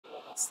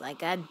Just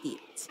like I did.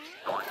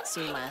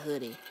 See my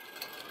hoodie.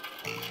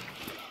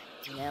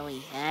 Now we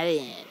head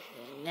in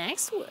the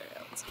next world.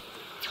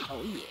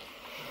 Oh yeah.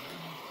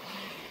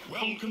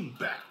 Welcome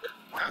back.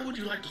 How would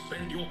you like to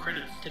spend your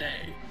credits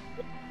today?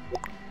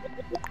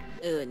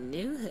 A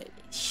new hoodie,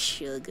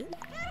 sugar.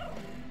 Oh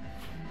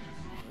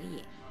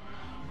yeah.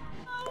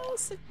 Oh,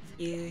 so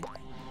cute.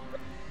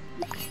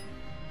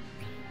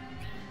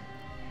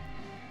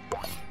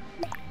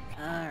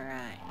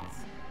 Alright.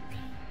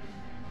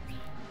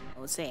 I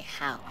would say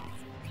how,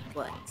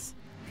 but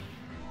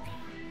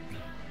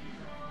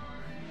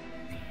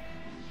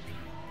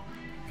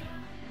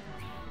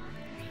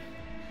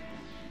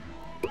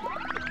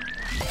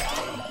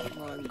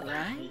more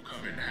grind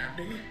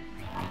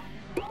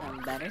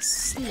and better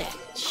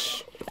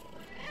snatch.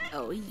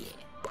 Oh yeah.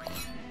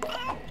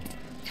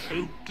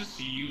 Hope to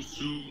see you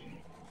soon.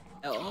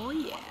 Oh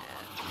yeah.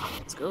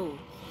 Let's go.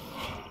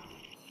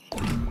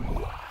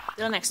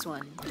 The next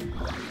one.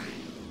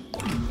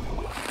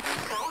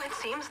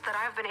 Seems that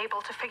I've been able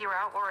to figure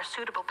out where a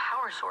suitable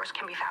power source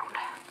can be found.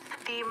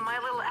 The My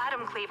Little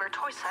Atom Cleaver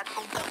toy set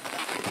will be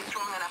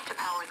strong enough to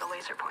power the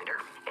laser pointer.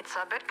 It's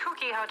a bit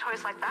kooky how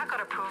toys like that got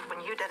approved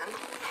when you didn't.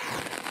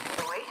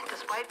 Anyway,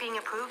 despite being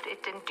approved,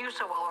 it didn't do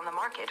so well on the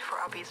market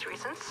for obvious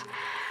reasons.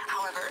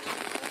 However,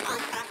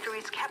 most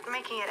factories kept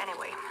making it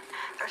anyway.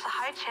 There's a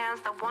high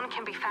chance that one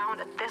can be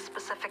found at this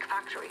specific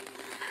factory.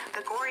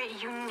 The Gori,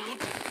 you need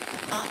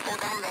to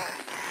down there.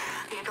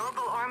 The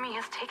adorable army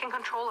has taken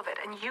control of it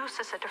and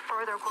uses it to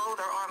further grow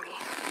their army.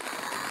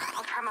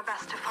 I'll try my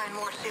best to find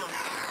more soon.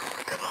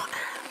 Good luck.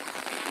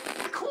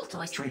 A cool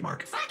toys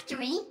Trademark.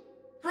 factory?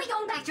 We're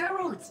going back to our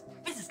roots.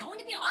 This is going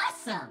to be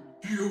awesome.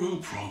 You will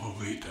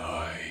probably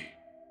die.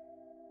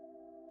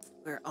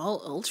 We're all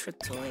ultra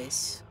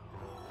toys.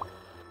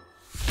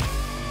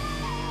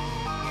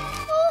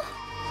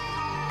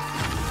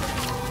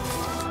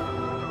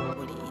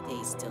 What do you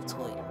think? Still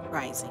toy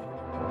rising.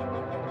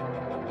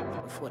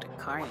 Before the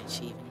Carnage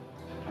even.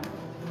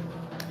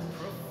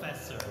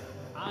 Professor,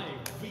 I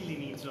really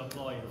need to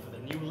applaud you for the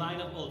new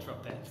line of Ultra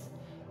Pets.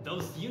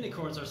 Those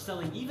unicorns are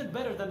selling even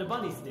better than the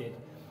bunnies did.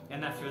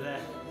 And after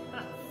that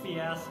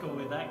fiasco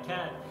with that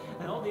cat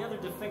and all the other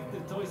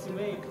defective toys you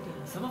made,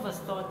 some of us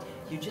thought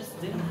you just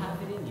didn't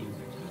have it in you.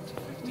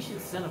 We should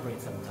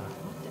celebrate sometime.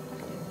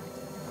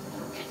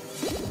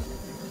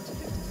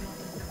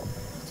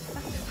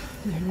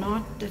 They're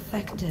not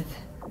defective.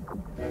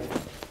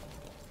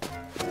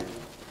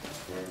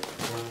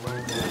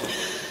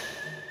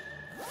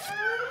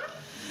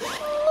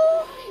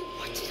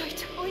 What did I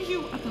tell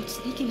you about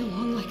sneaking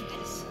along like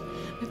this?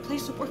 My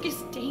place of work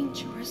is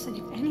dangerous, and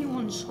if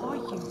anyone saw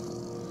you...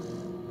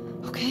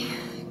 Okay,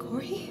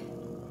 Gori,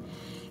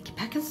 get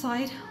back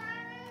inside.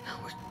 Now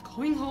we're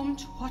going home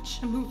to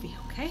watch a movie,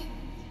 okay?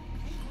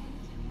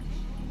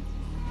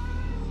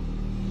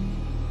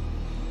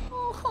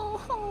 Oh, ho,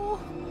 ho.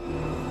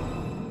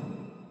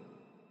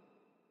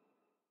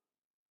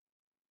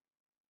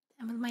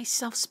 And with my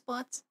soft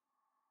spots.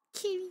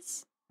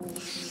 Kitties.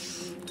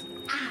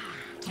 Ah,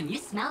 can you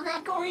smell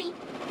that, Gori?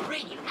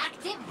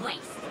 Radioactive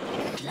waste.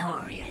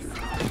 Glorious.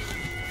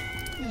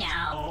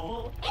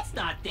 No, it's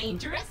not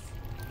dangerous.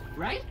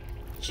 Right,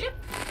 Chip?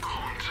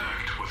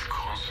 Contact with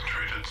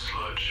concentrated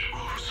sludge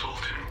will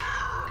result in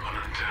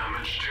permanent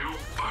damage to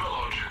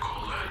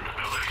biological and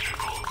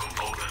electrical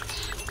components.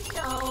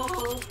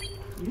 So,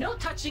 no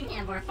touching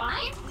and we're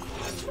fine?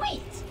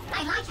 Sweet.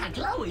 I like how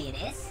glowy it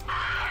is.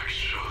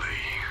 Actually,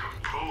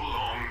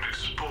 prolonged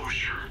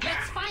exposure can...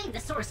 Let's find the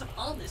source of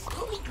all this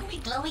gooey,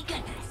 glowy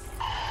goodness.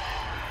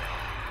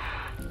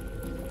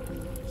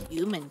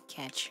 Human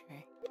catcher.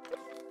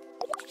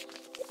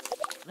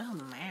 Oh,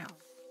 wow.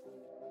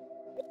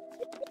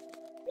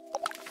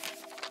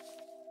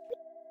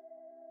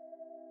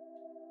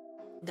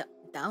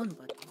 Down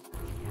button.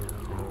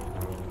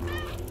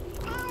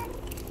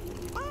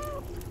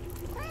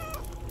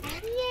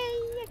 Yay,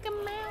 like a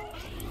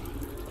mouse.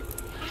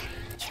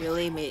 It's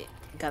really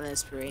got an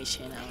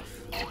inspiration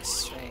of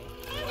Stray.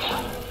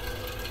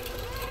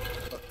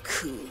 But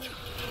cool.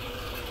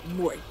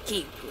 More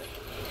gameplay.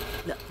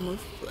 Not more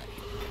fun.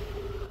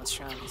 What's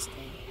wrong with this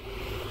thing?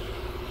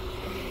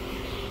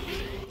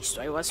 The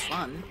story was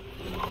fun,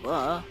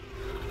 but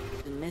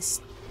the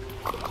missed.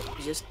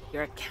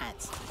 You're a cat.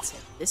 That's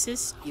it. This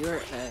is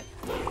you're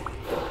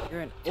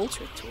an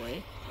ultra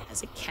toy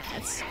as a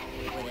cat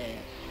with a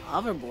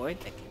hoverboard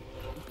that can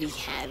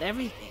behead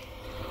everything.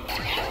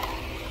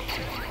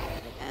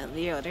 And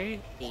the other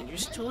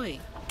dangerous toy.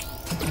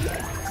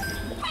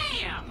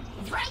 Bam!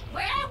 Right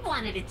where I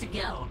wanted it to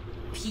go.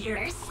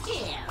 Pure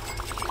skill.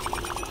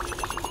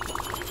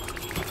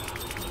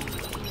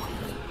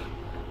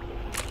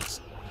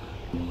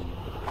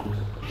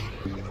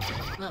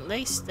 Well,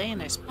 they stay in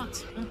their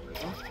spots.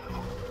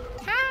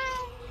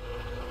 Hi!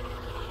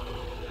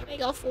 They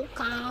go full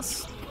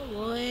cast. Oh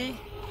boy.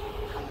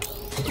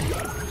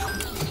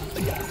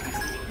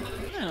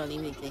 I don't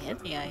even need to hit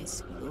the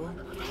ice. Cool.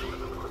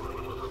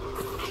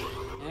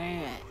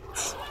 Alright.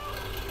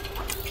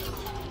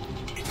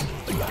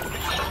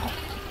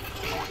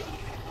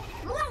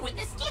 More with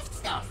this gift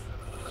stuff.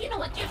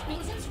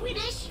 means in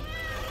Swedish?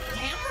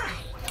 Damn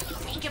right.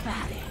 Think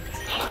about it.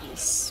 You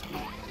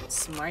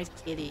smart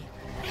kitty.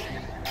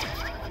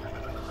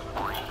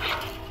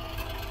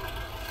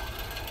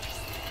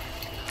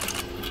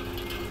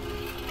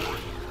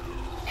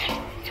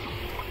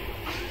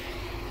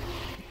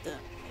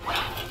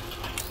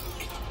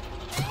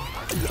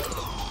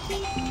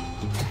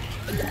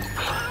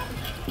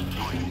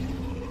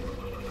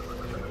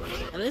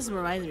 This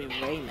reminds me of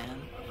Rayman.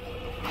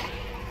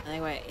 I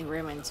think in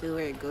Rayman 2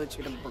 where you go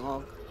through the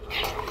bog.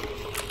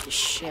 The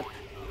ship.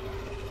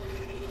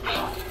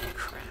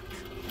 Crap.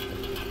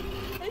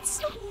 It's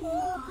so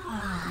cool.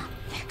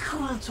 The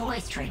cool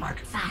toys trademark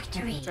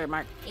factory.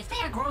 Trademark. If they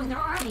are growing their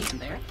army in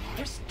there,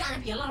 there's gotta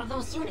be a lot of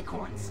those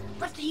unicorns.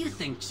 What do you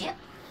think, Chip?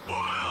 Well,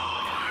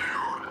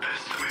 your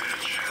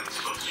estimated chance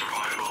of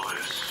survival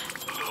is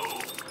low.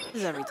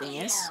 This is everything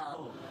is.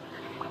 Hell.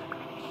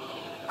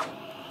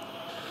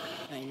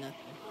 Ain't nothing.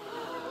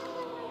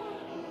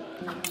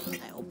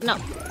 I open up.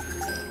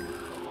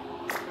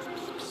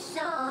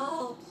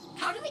 So,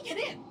 how do we get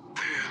in?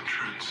 The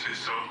entrance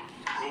is a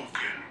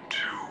broken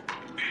tube.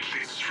 It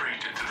leads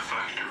straight into the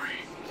factory.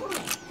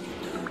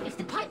 If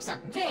the pipe's up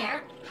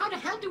there, how the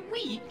hell do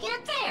we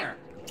get there?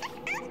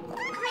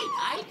 Great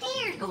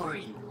idea,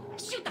 Gori.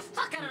 Shoot the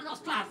fuck out of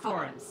those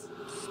platforms.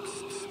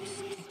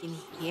 I can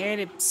hear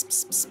the pss,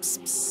 pss, pss, pss,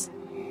 pss.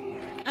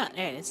 Ah,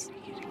 there it is.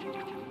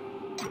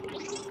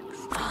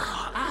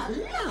 Oh, I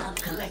love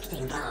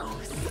collecting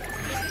those.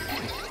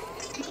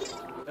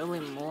 Probably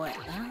more.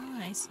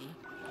 Ah, I see.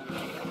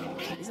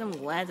 At least I'm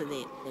glad that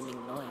they make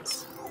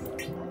noise.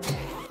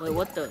 Wait,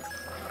 what the?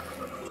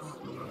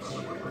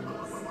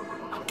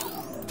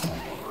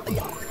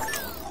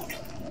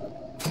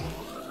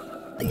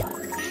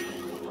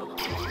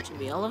 Should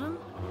be all of them?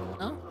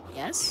 No?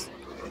 Yes?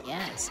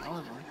 Yes, all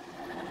of them.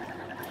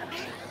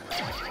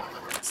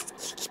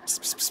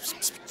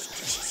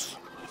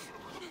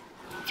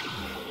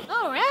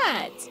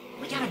 Alright!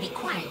 We gotta be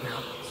quiet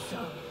now, so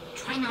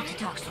try not to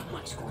talk so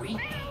much, Gori.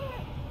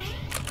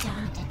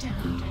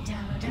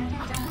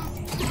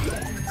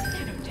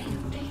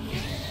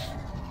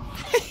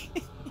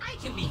 I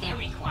can be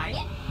very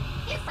quiet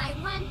if I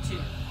want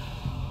to.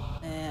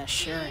 Yeah,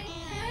 sure.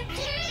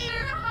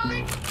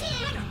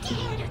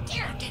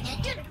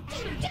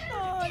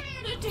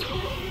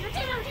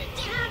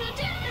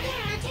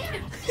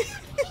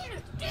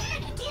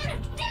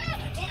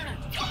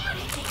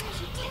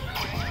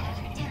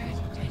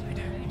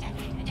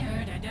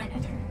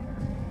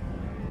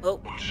 Oh.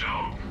 Watch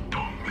out,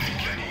 don't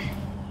make any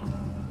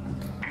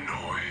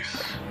noise.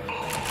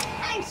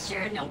 I'm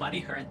sure nobody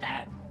heard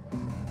that.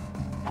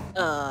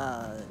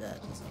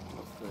 That doesn't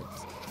look good.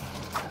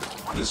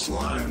 The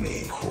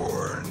slimy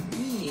corn.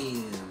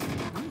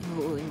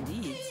 Oh,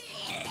 indeed.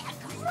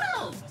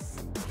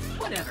 Gross!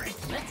 Whatever,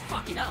 let's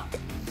fuck it up.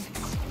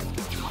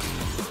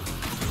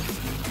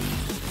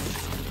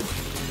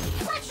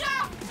 Watch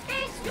out!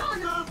 It's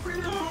gonna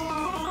blow!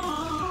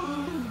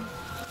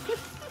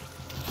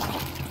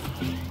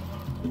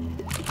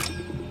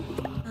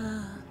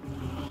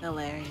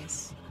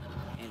 Hilarious.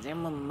 Is there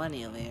more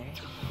money over here?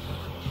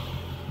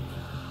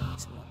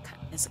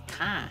 It's a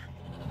car.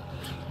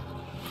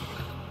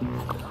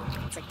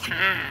 It's a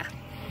car.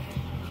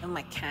 Oh,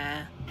 my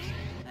car.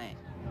 Alright,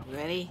 you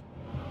ready?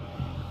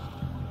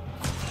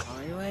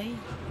 Are you ready?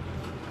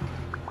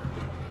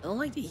 I don't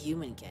like the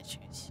human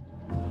catchers.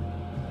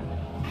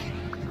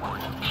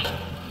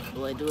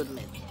 Well, I do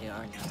admit they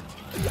are not.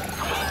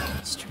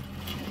 It's true.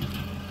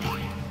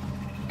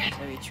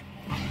 Very true.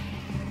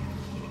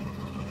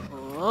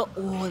 Oh,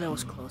 oh, that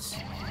was close.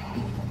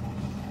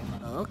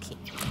 Okay.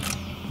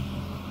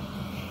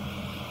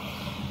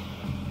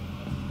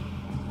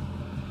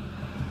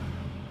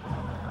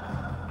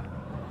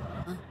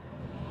 Huh?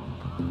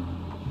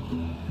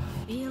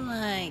 I feel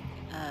like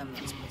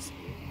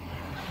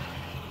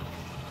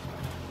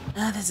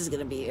this is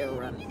gonna be a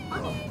run.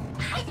 Oh,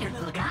 hi there,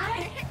 little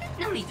guy.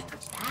 No need to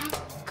touch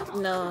that. Come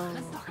on, No.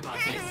 let's talk about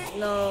this.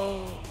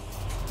 No.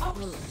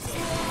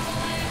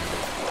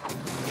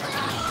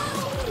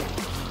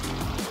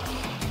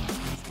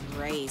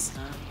 Race,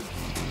 huh?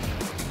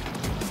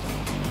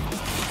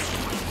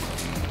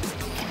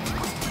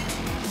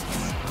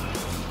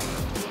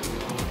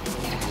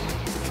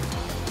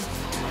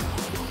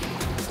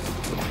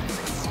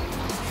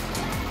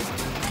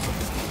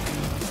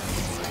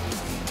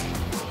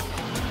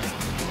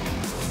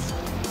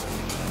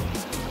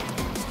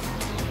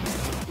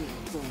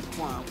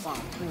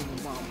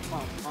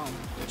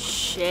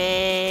 Shit.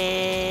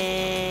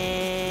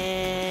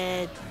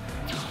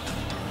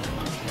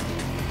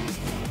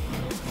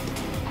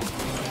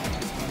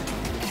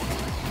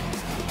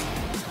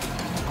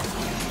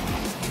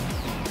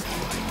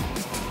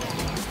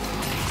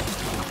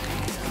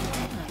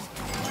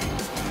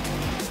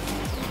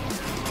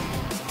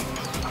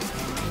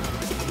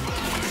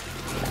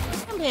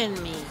 Come in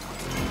me.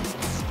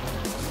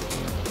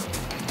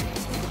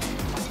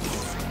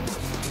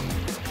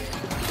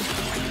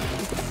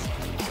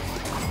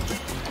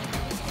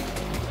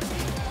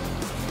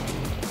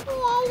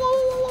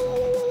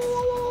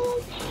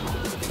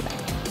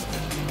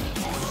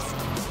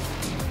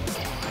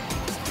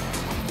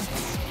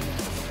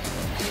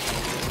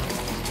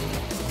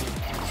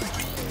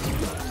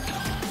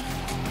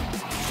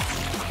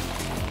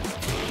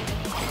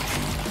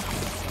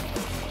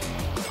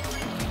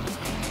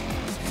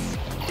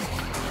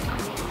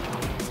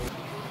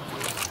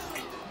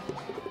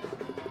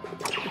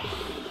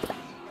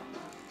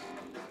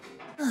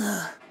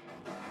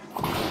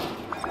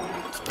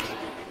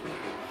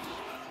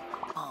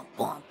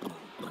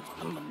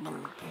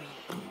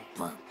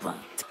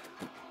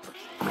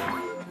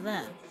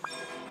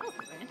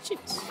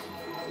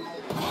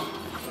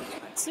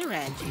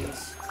 orange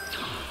juice.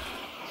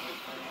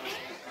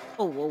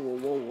 Oh, whoa, whoa,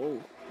 whoa,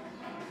 whoa.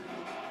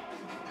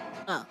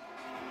 Oh.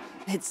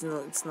 It's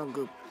no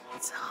goop.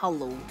 It's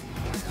hollow.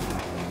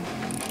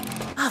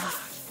 Ah,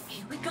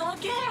 Here we go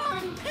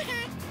again!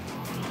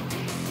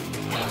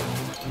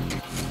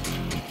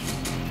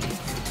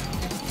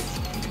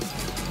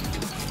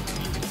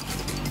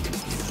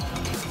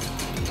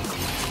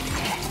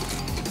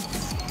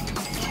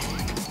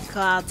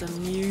 God, the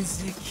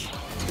music.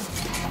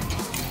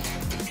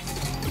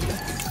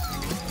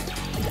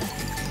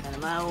 Out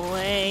of my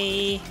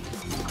way.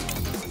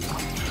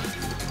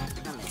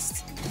 I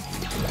missed.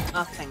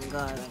 Oh, thank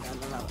God, I got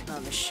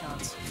another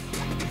shot. It's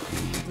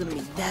gonna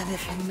be dead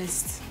if I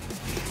missed.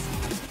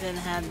 Didn't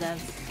have that.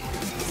 It's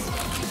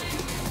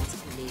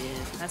gonna be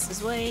the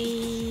fastest way.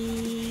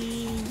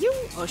 You.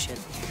 Oh shit.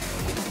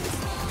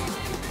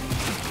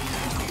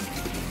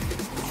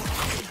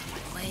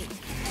 Wait.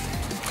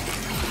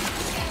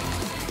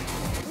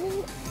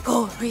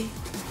 Gori.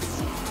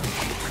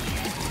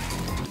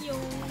 Yo.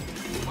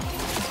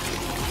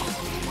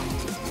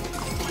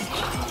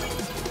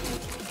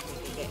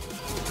 Okay.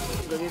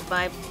 Good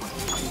vibe.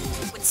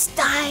 With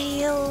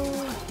style.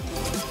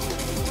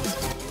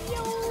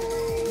 Yo.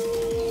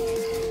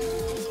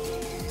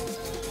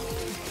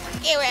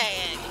 Here I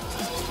am.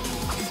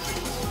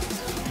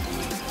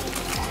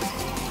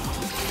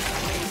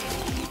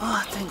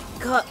 Oh, thank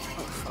God.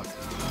 Oh, fuck.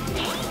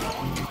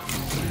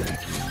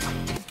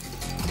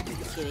 Are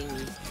you kidding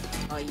me?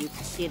 Are you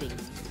kidding me?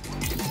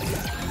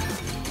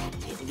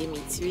 Give me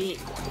 3.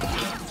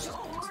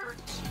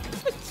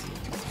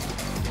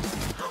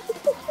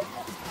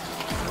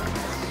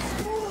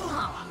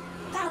 Whoa,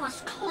 that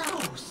was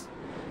close.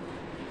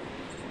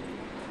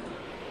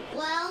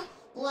 Well.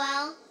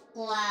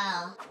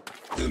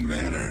 The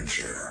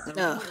manager.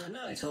 Oh,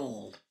 I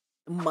told.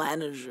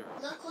 manager.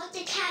 Look what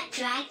the cat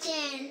dragged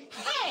in.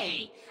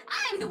 Hey,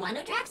 I'm the one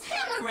who drags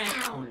him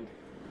around.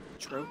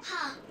 True.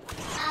 Huh.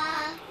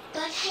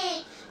 But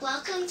hey,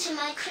 welcome to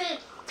my crib,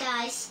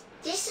 guys.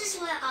 This is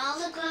where all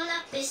the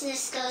grown-up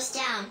business goes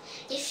down,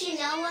 if you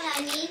know what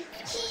I mean.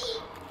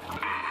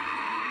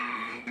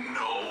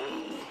 No.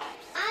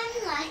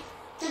 I'm like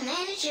the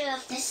manager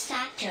of this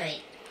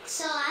factory,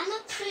 so I'm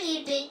a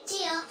pretty big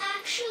deal,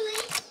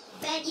 actually.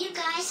 Bet you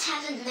guys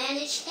haven't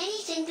managed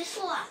anything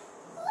before.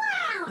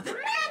 Wow, the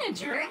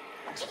manager?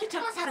 Can you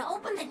tell us how to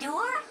open the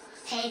door?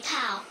 Hey,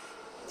 pal.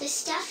 The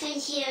stuff in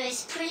here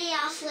is pretty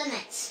off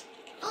limits.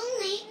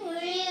 Only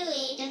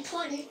really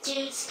important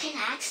dudes can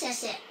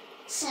access it.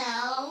 So,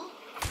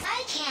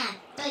 I can,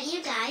 but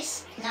you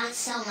guys, not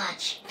so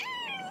much.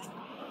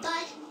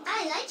 But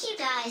I like you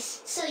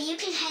guys, so you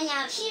can hang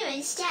out here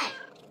instead.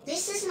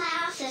 This is my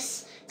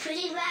office.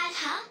 Pretty rad,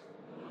 huh?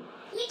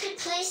 We could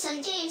play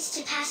some games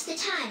to pass the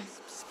time.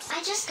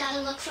 I just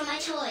gotta look for my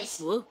toys.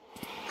 Whoa.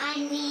 I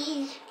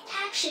mean,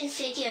 action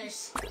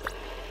figures.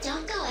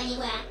 Don't go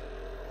anywhere.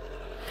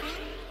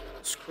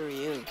 Screw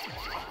you.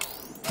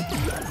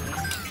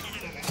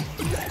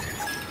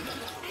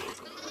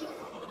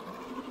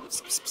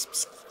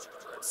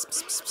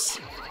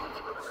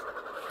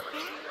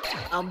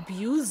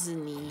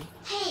 Abusing me.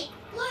 Hey,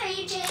 what are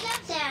you doing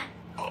up there?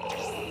 Oh,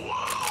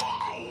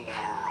 lock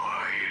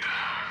override.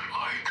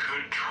 I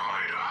could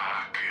try to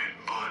hack it,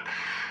 but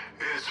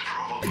it's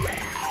probably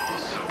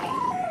impossible.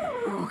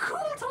 Oh,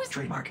 cool toys.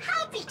 Trademark.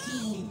 Happy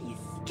keys.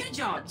 Good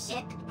job,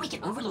 Chick. We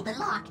can overload the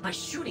lock by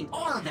shooting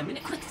all of them in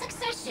a quick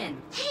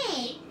succession.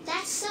 Hey,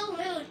 that's so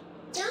rude.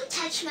 Don't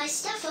touch my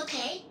stuff,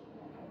 okay?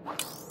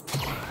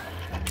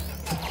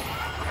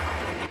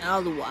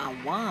 All the I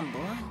want,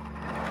 boy.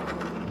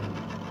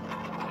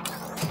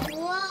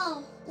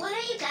 Whoa, what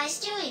are you guys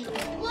doing?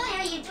 Why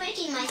are you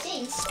breaking my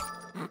things?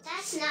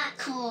 That's not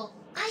cool.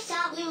 I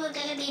thought we were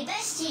gonna be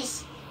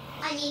besties.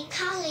 I mean,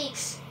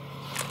 colleagues.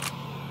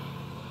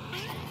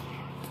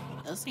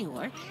 Doesn't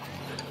work.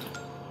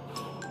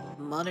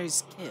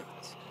 Mother's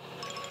gift.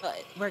 Oh,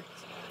 it worked.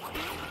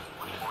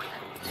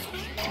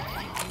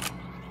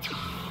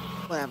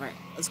 Whatever.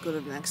 Let's go to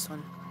the next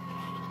one.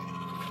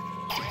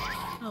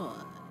 Oh.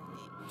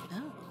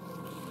 Oh.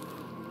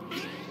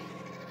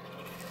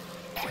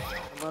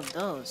 I love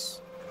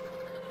those.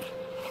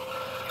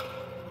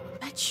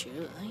 Bet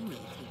you I need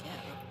to get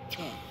up.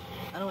 Yeah.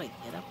 How do I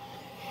get up?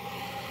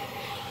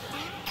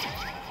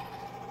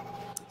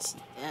 I see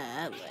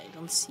that, but I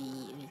don't see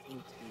anything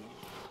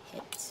to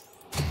hit.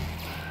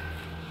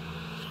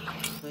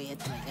 Do I hit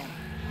them again?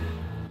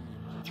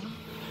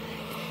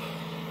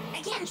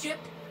 Again, Chip.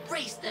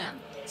 Brace them.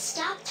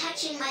 Stop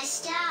touching my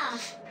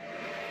stuff.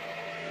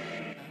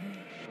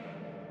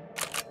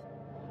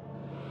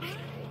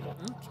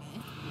 Okay.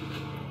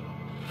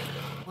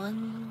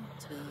 1,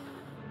 2.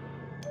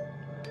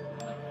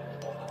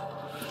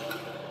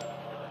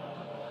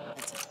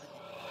 That's it.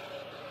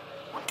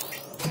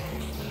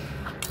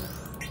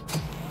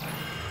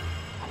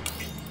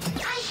 I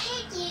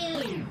hate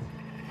you.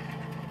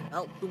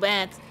 Oh, too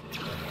bad.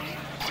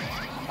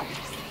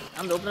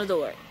 Time to open the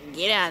door.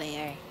 Get out of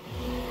here.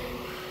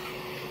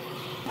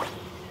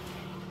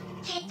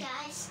 Hey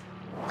guys,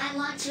 I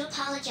want to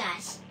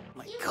apologize.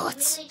 my You god.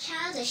 were really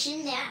childish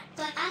in there,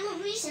 but I'm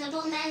a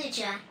reasonable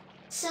manager.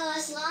 So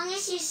as long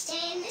as you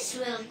stay in this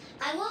room,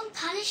 I won't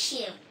punish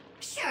you.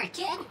 Sure,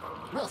 kid.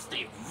 We'll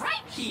stay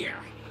right here.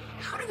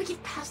 How do we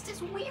get past this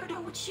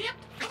weirdo, Chip?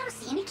 I don't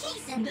see any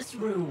keys in this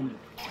room.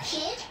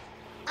 Kid?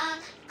 I'm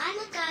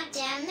a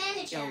goddamn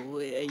manager. Oh,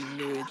 I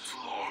knew it.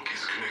 Lock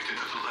is connected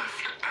to the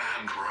left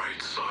and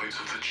right sides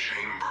of the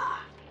chamber.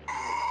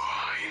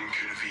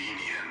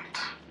 Inconvenient.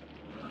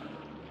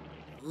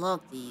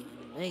 Look, the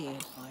even bigger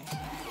part.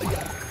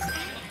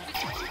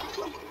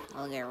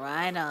 I'll get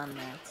right on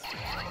that.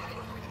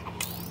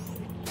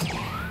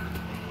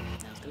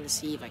 I was gonna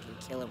see if I can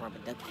kill a rubber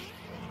ducky.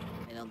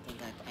 I don't think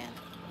I can.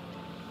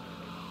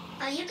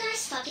 Are you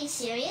guys fucking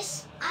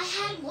serious? I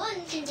had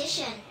one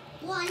condition.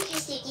 1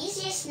 is the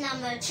easiest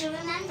number to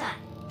remember.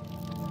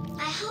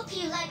 I hope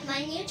you like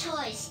my new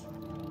toys.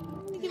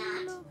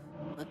 Not.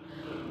 What?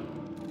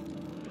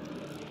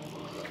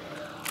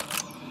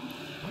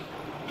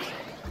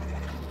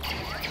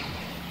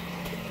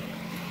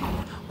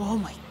 Oh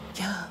my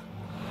god.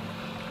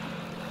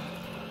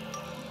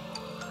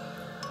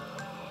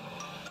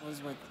 What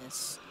was with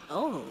this?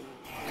 Oh.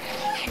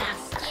 We're not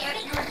scared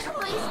of your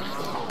toys.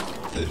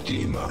 The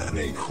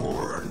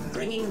DEMONI-CORN.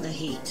 Bringing the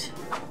heat.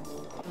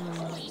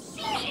 Holy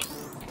shit!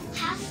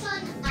 Have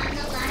fun on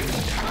the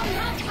landing. I'm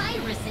not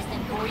fire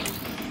resistant, Gori.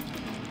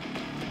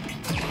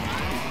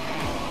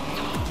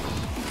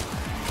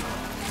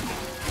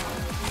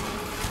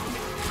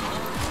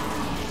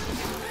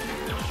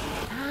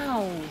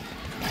 Ow.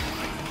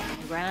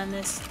 Right on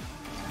this.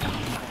 Like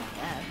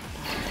that.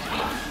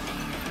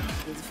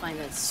 Need to find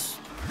that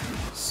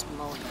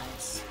small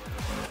guys.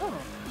 Oh.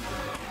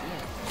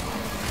 Yeah.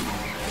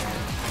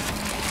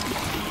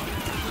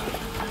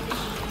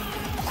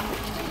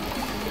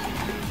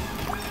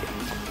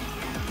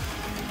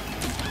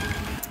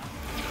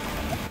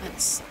 That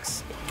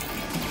sucks.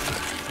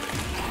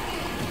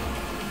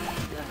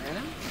 Did I hurt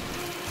him?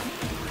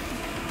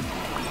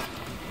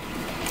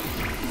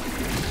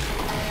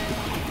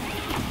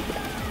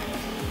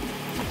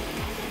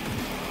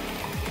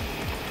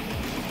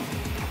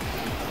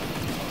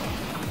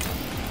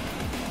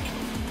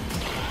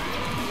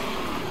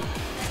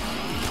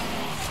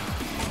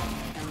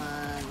 Come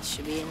on, this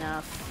should be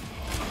enough.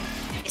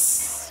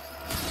 Yes!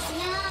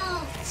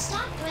 No!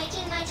 Stop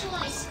breaking my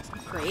toys.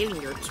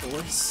 Creating your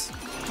toys.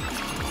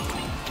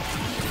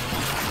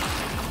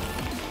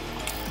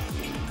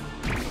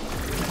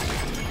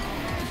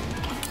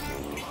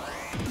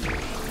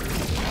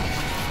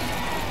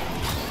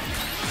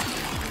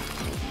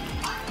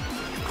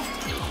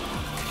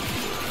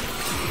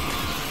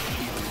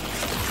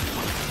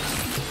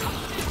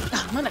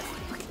 Ah, motherfucker.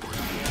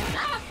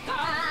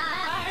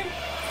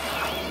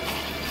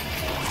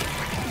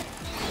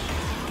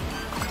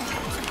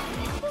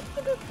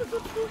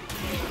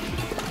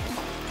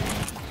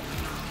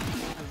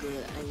 Oh,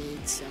 good. I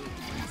need some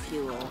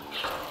fuel.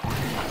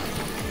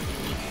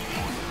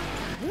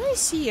 Do I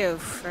see a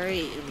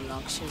very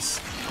obnoxious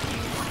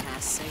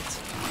asset?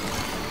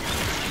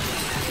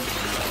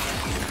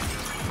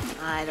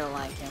 I don't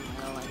like him.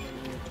 I don't like him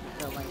either. I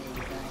don't like him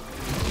either.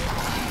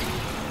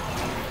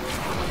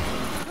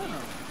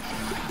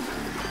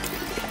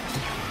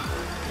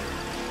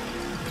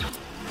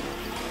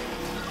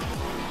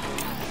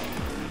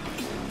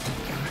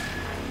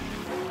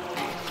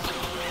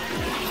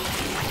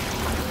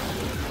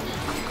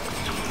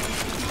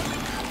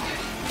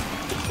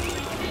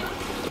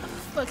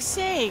 For fuck's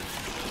sake!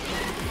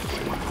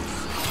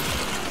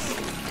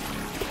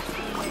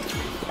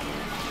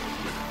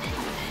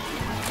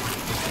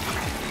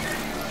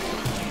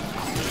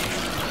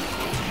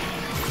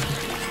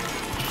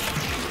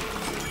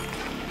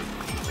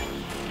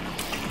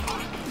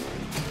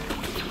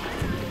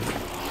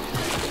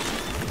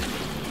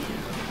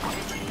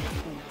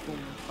 Boom,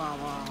 boom, bow,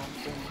 wow.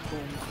 Boom,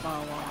 boom,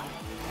 bow, wow.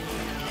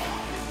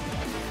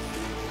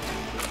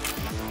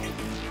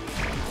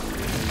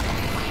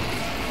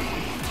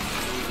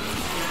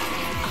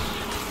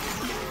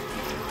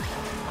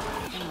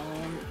 Come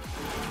on.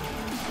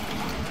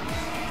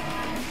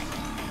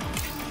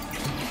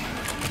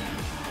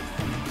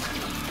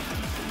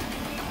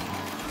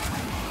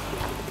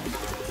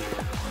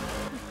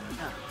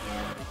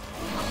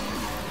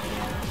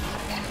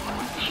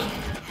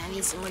 I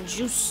need some more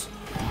juice.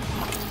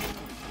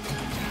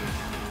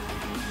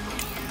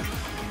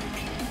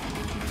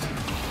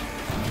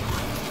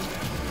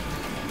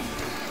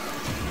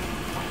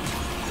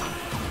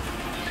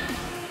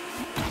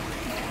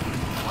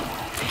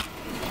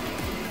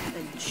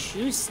 The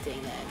juice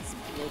thing that's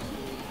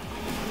making me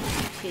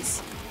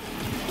pissy.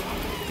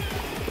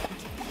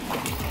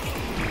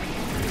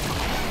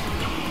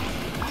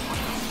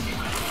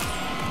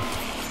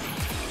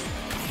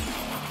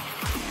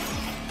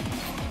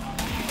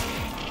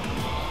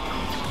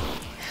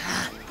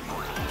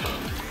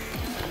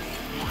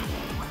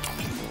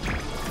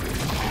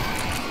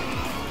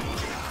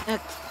 Okay.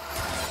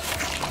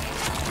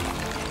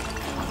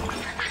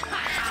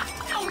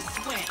 No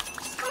sweat!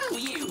 Screw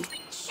you,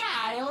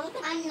 child!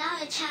 I'm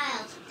not a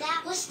child.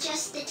 That was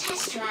just the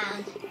test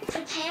round.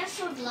 Prepare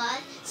for blood,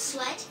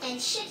 sweat,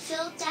 and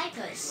shit-filled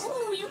diapers.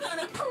 Oh, you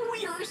gotta poo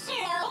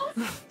yourself.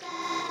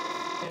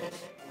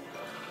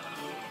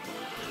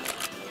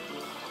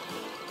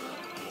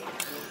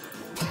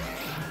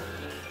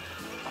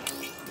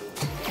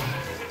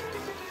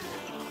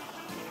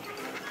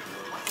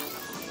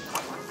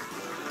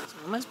 So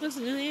what am I supposed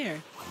to do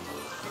here?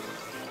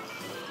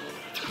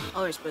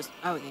 Oh, we're supposed to...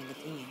 Oh, we can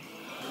continue.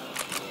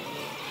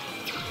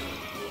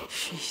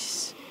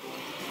 Jeez.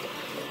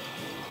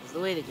 Is the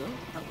way to go?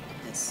 Oh,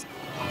 this.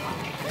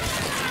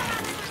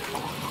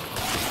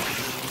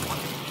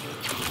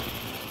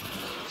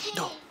 Hey,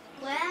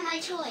 where are my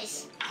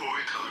toys?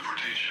 Toy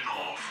teleportation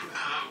off.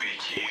 Happy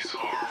keys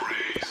are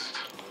raised.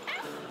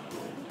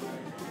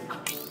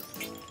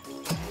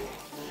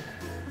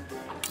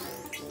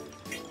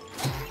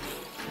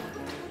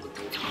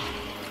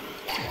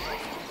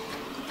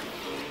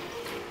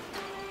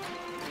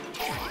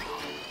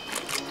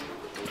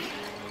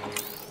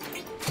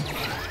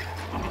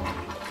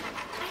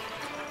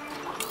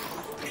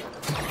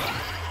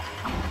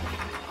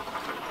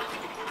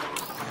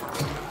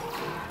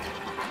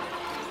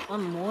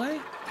 One more?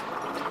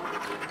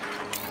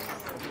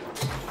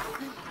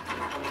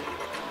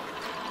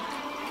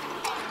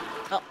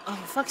 Oh,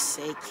 for fuck's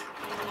sake.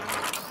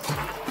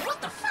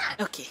 What the fuck?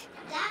 Okay.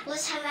 That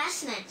was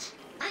harassment.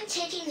 I'm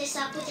taking this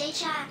up with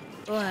HR.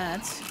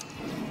 What?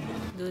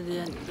 Go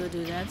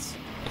do that.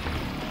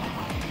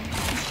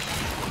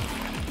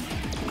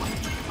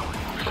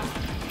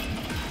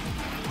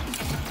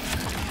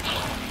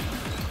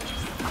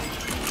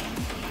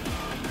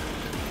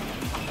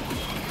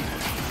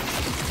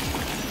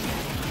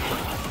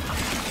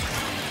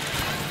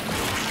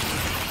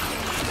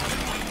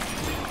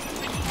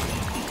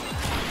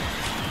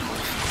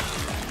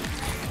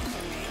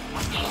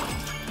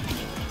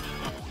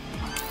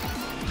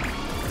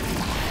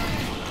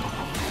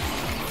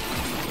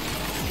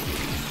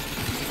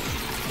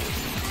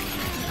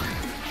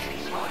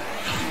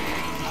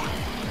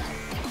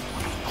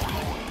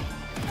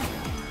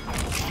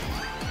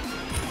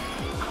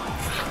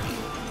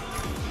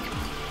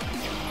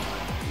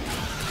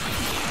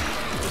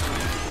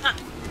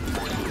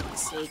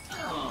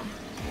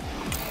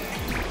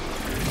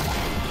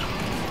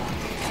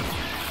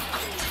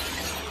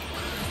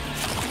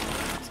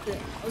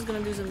 I was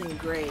gonna do something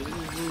great. You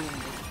ruined it.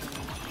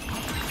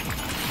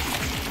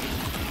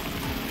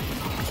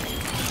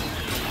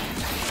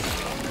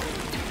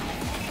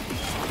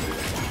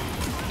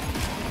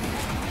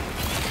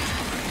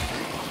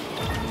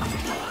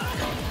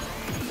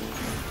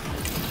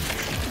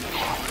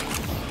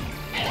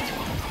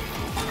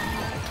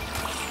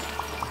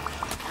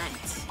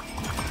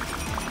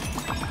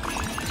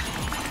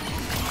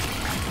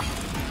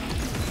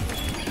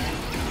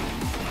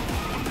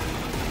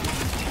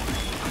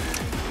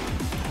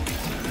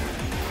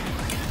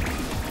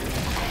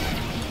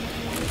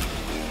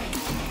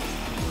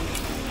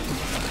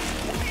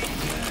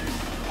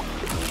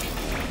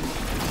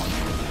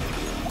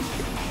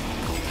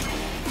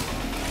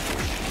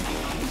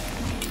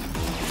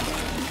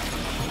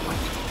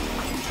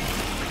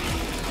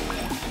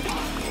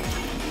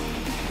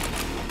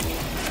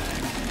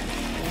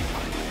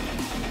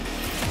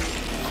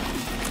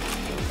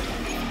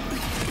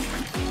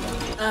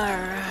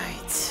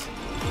 Alright.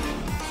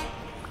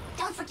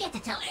 Don't forget to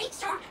tell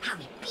HR how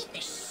we beat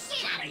the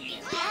shit out of you.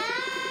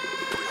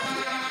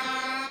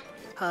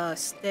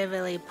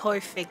 Positively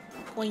perfect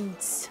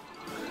points.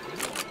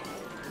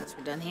 So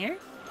we're done here.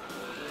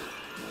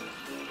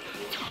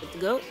 Good to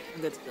go?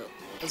 I'm good to go.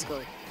 Let's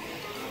go.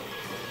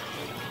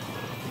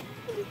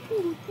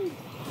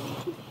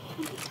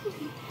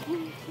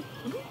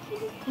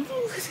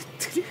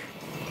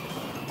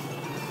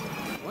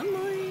 One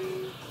more.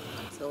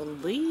 It's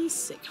only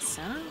 6,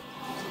 huh?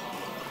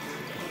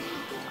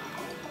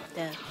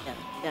 Da, da,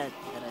 da,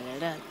 da, da,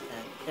 da,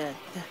 da,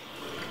 da.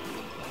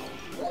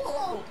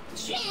 Whoa,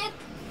 Chip!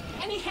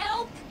 Any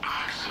help?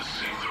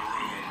 Accessing the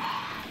room.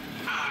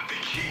 The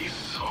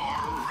keys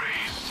are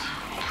raised.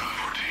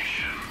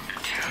 Teleportation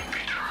can't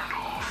be turned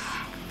off.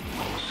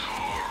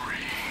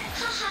 Sorry.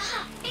 Ha ha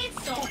ha.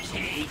 It's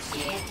okay,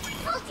 Chip.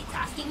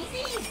 Multitasking is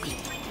easy.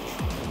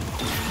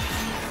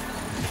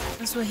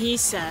 That's what he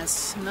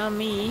says, not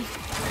me.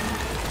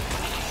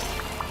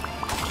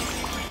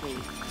 Wait,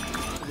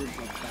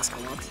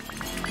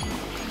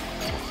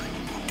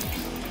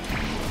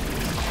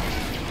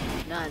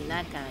 not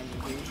that kind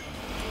of dude.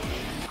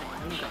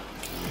 Okay.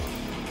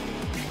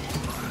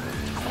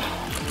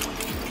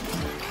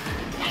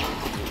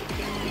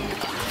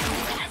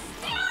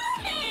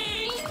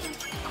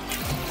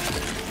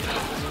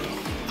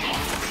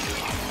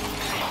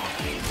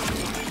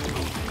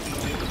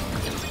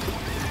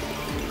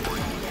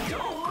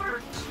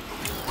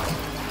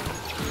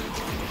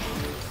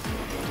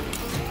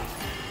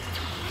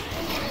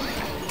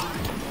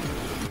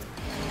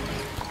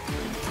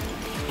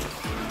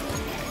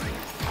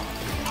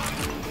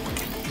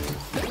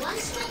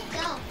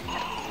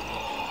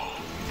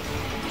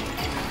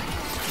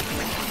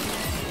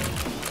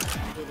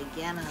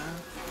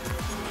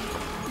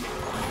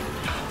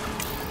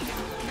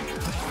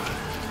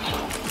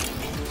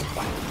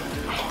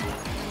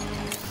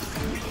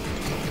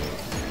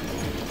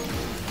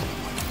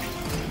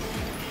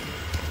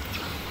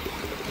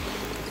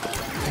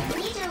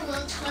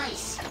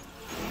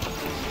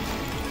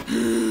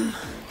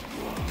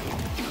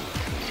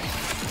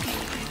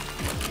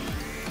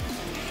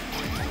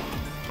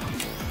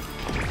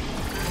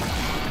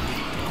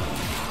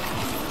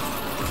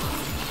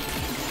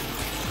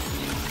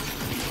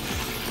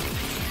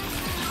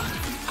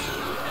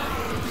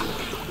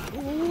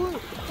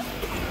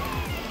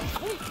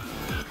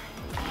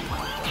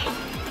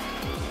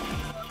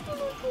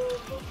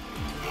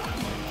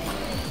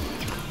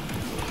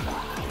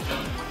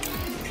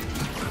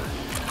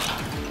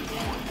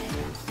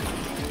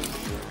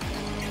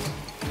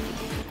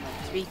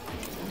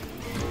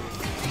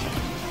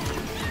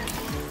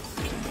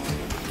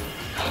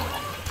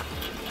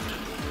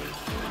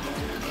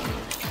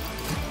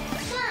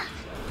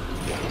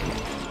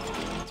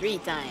 3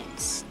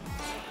 times.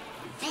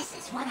 This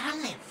is what I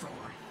live for.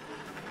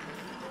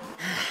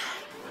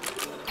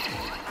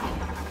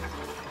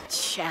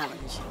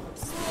 Challenge.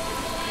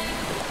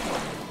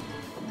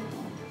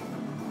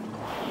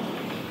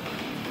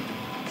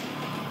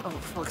 Oh,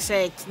 for fuck's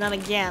sake, not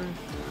again.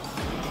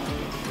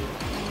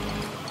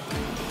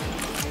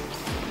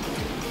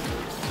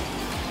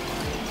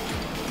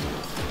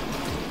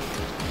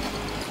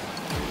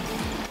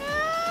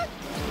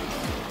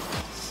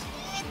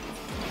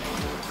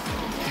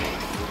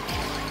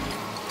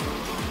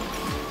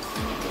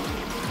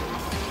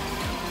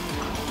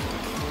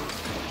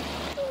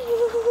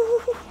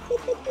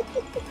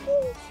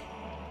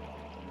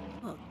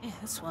 Okay,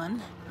 that's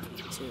 1,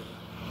 2.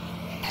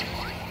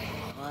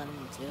 1,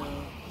 2.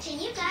 Can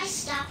you guys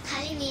stop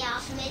cutting me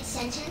off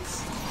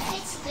mid-sentence?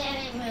 It's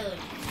very rude.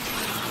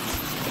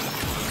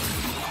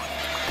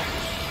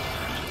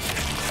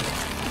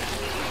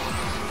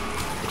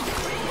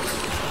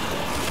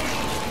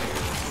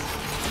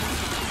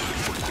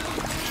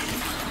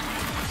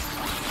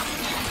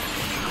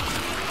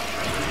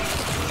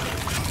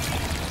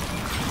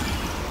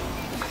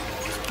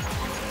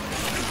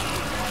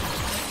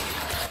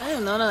 I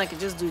didn't know that I could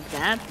just do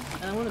that.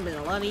 That would have been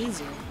a lot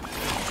easier.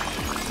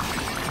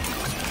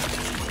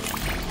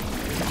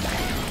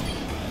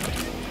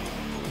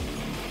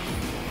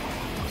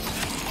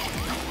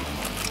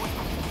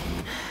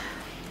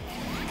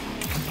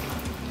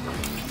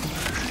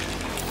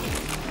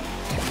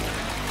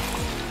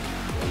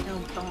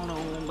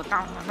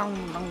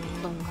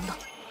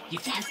 You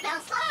can't spell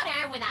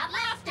slaughter without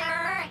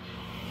laughter.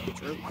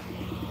 True.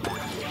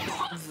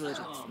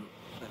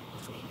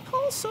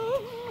 Wholesome.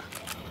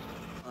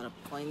 A lot of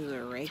points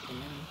are raking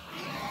in.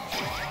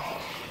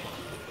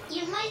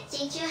 You might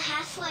think you're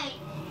halfway.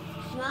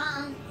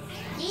 Wrong.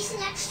 These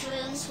next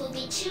rooms will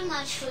be too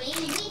much for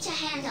even me to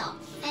handle,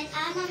 and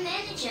I'm a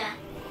manager.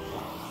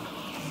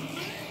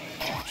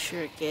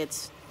 Sure,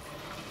 kids.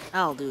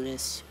 I'll do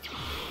this.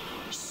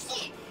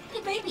 Shit,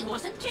 the baby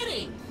wasn't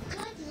kidding.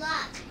 Good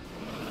luck.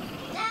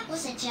 That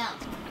was a joke.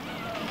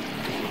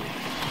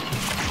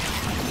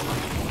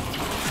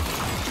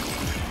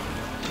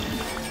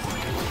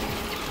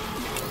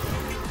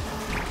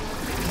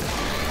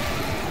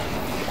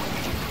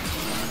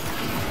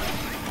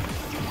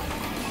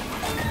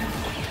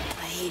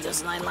 I hate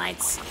those night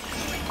lights.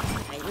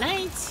 Night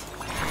night.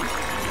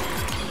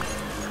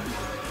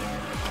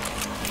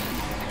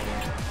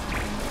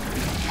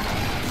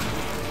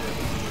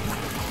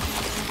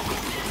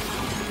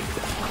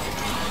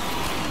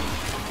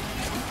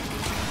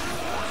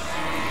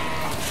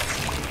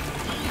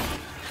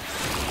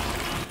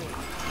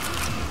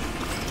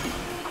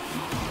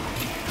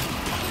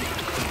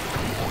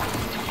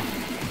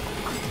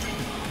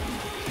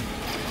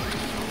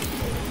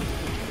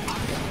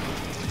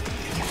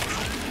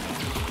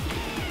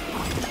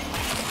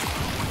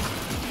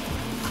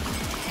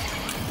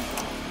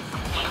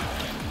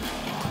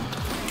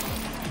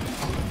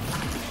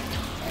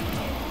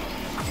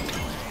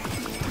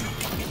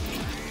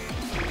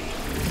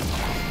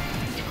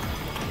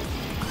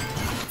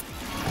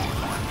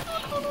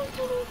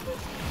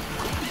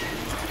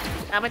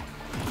 Stop it.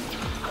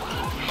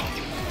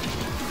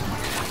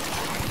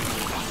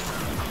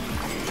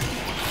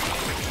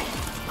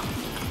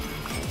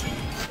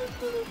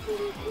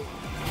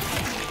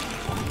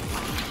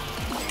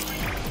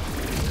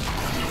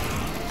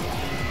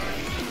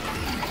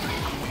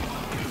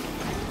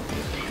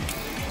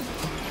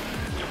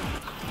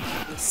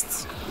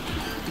 Beasts.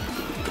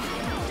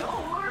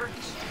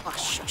 Oh,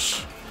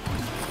 shush.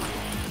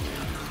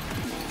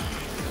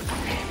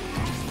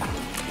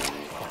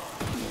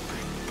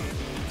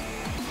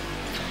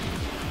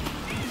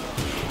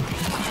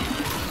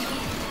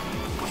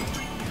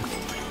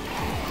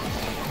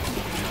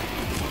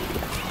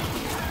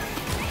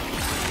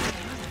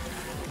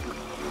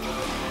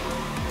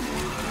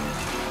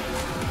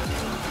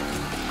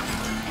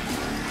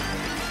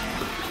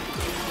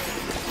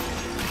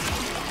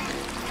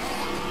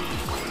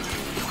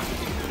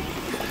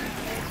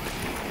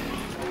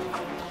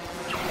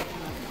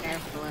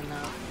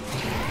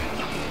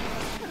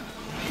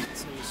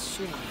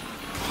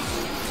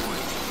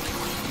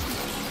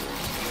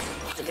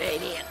 That's a good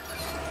idea.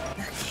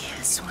 Okay,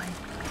 this one.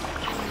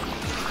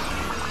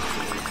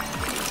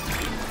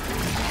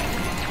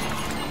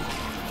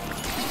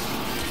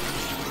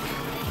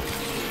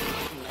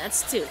 And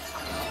that's 2.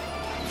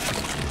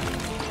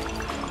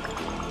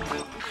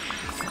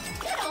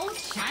 Good old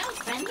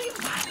child-friendly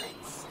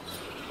violence.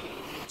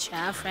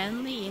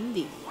 Child-friendly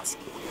indeed.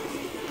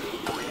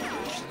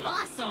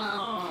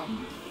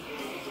 Awesome.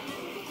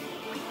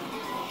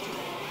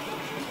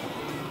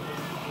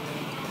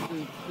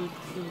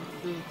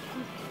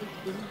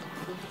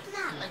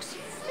 That looks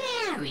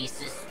very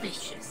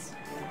suspicious.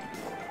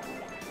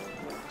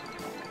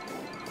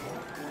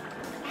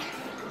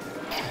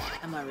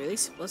 Am I really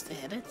supposed to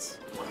hit it?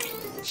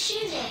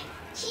 Shoot it.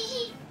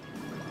 Hee.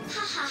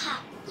 Ha ha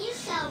ha. You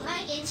fell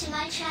right into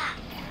my trap.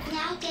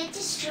 Now get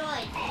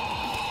destroyed.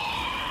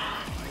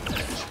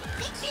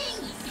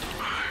 Accessing the room.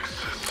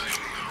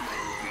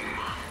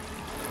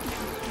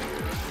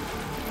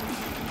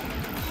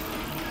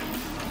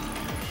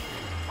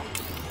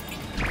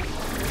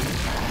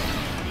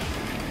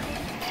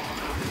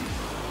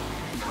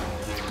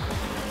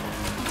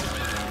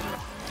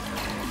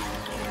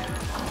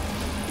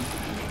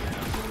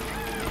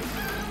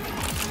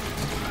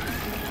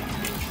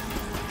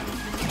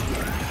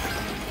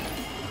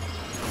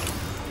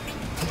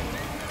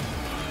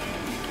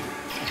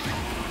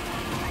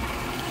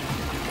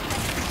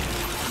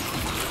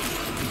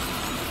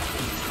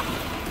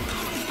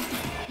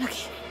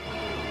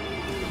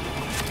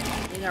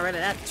 got rid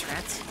of that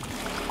trat.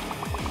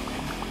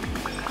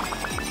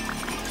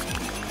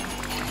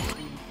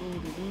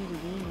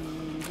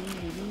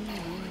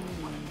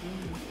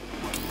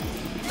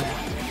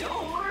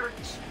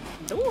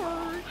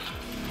 Door!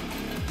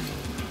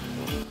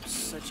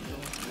 Such a door.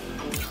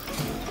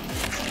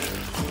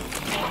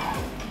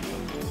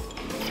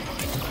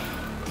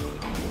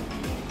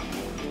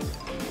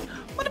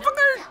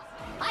 Motherfucker!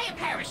 Buy a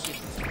parachute.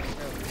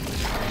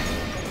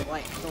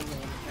 Why? Don't need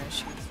a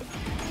parachute.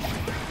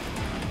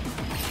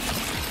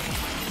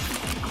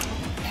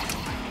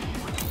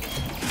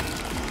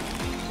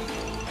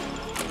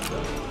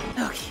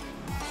 Okay.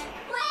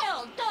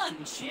 Well done,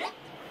 Chip.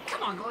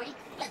 Come on, Gori.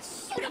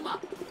 Let's shoot him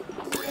up.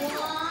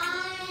 Why?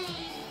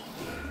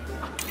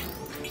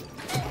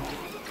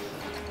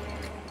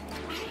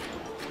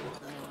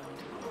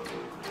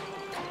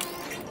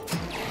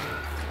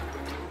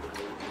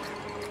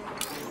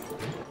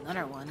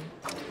 Another one.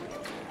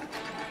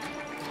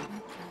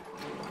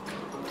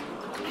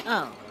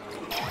 Oh.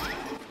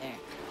 There.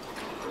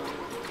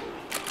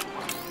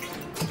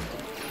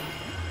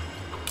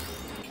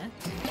 Yeah.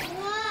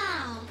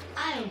 Wow.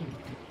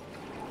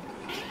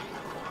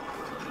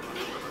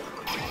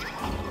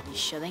 He's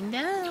shutting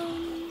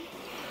down.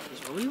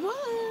 Here's what we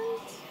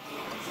want.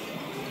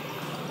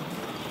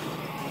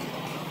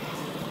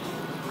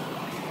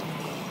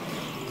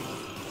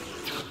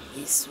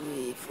 This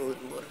way for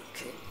more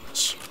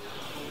courage.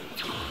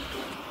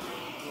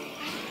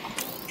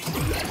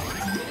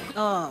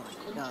 Oh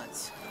my god.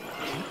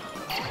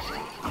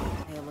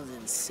 I almost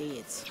didn't see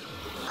it.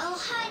 Oh,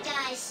 hi,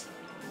 guys.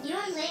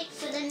 You're late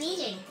for the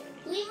meeting.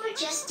 We were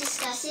just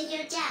discussing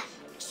your death.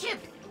 Chip,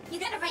 you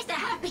gotta raise the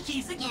happy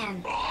keys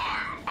again.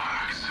 I'm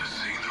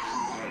accessing the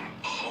room.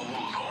 Hold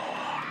on.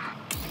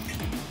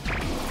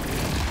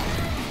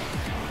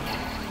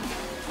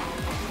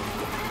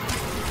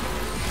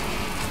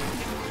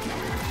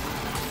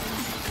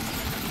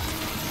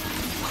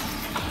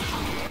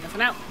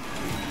 Nothing out.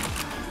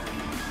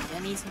 I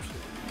need some fuel.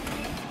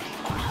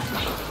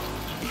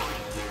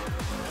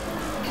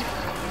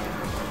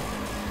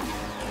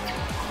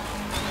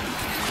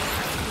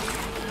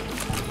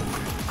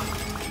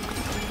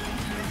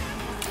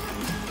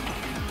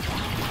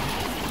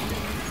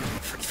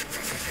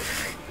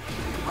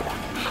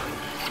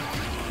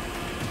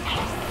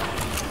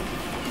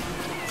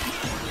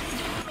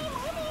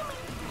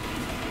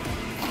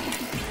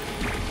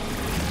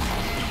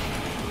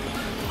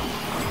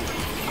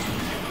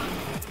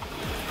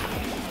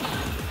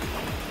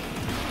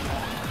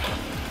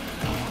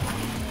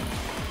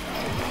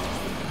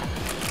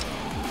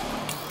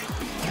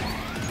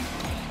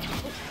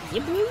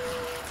 Yep.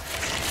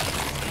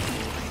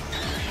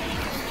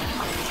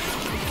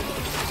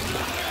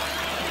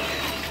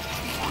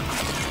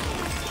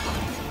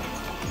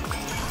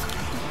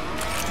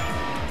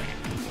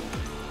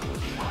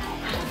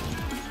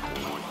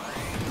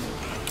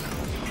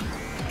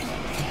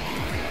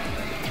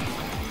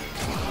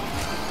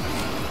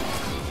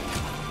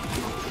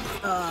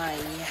 Ah,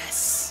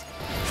 yes.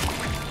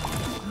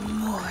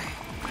 More.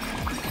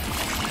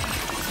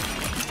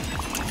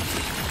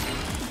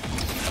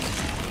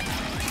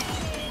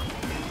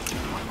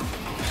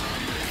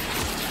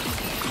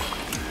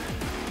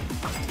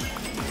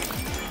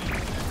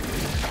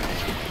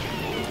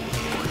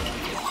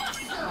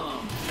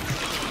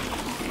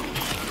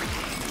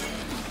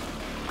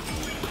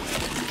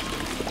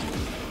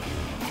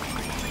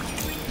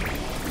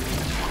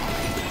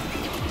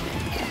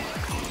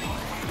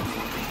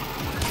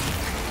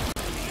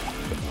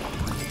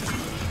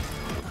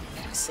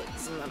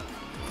 Six, another.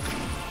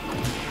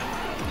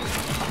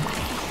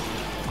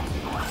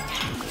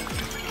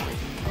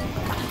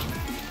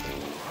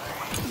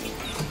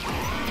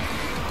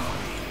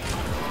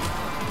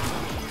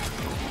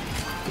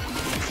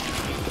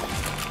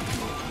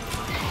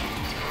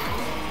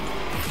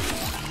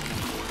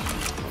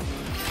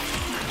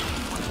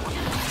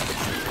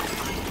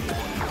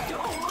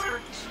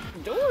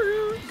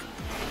 Dork.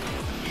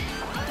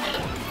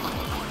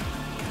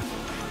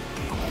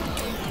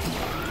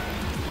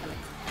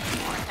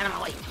 And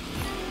I'm late.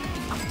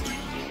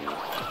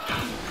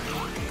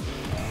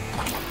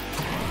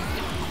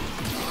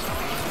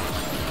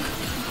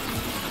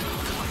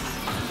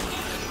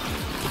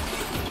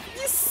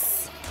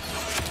 Yes.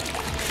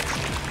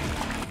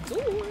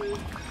 Door.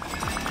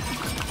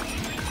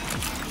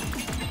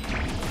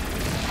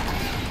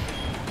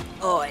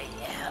 Oh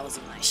yeah, that was a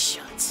nice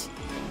shot.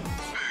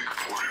 Big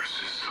quarter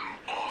system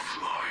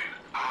offline.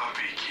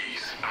 Happy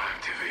keys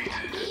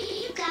activated.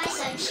 You guys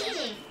are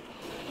cheating.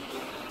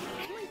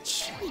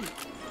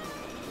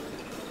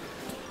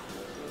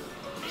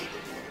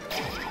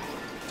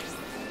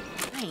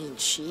 I ain't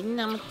cheating,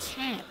 I'm a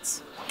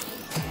cat.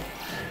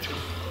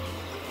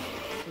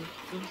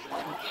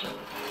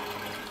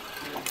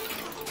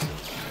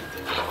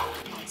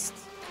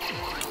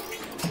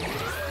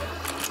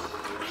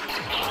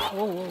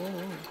 Whoa, whoa, whoa,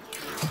 whoa.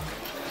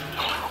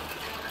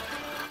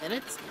 Did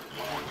it?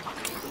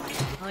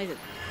 How is it?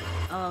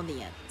 Oh,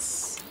 the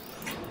ends.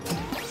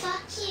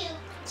 Fuck you.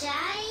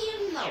 Die, you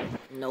mo.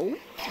 No.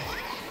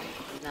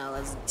 Now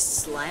let's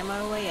slime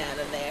our way out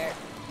of there.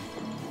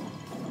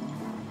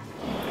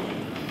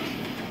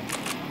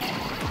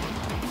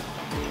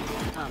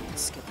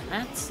 Skipping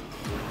that.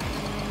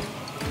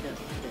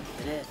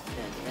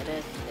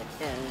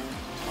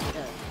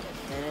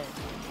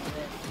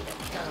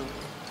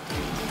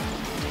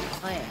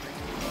 Oh yeah.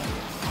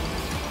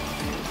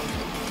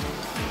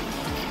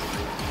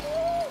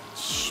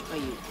 Shh, are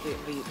you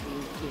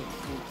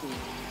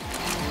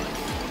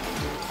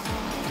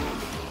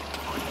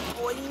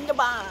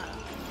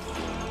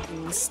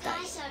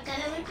Guys are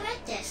gonna regret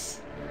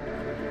this.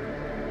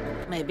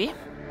 Maybe.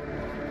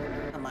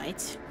 I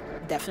might.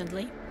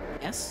 Definitely.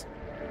 Yes.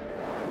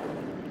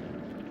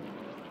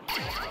 I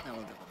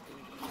will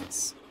definitely do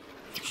this.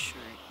 For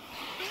sure.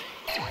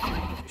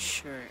 For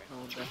sure. I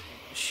will definitely.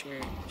 For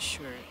sure.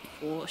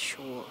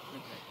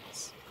 Regret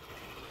this.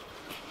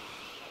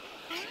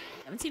 I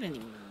haven't seen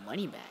any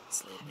money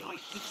bags lately.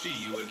 Nice to see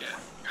you again.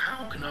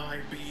 How can I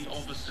be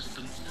of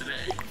assistance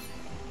today?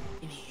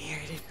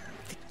 Inherited from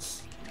the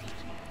key.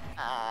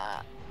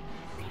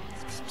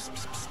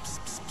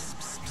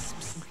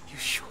 You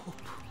sure?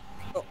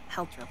 Oh,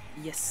 health drop.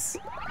 Yes.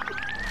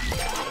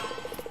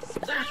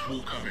 That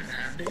will come in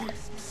handy.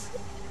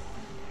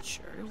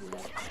 Sure will.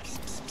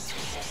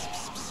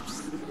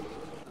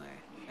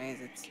 Where is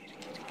it?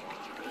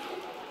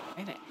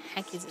 Where the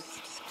heck is it?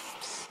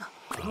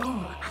 Ooh,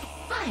 a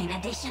fine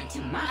addition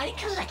to my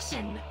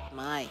collection.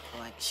 My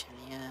collection,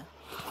 yeah.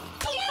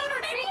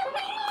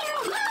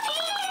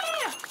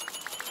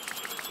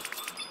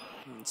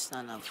 It's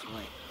not enough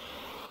for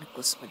a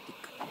cosmetic.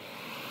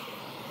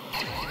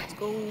 Let's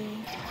go.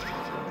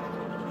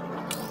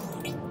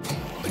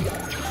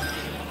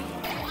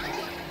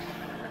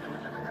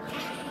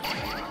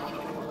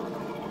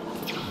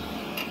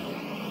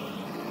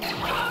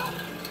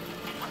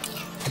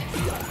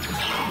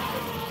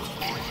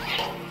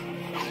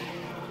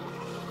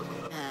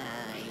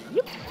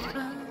 Yep.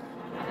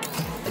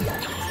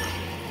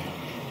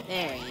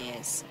 There he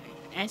is.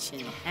 Action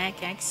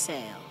Hack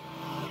Excel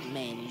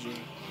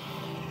Manager.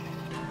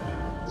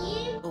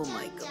 You Oh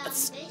my dumb God.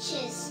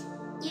 bitches.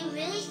 You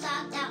really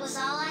thought that was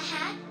all I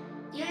had?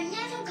 You're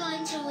never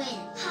going to win.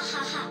 Ha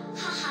ha ha,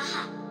 ha ha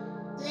ha.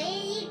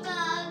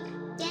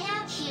 Ladybug, get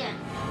out here.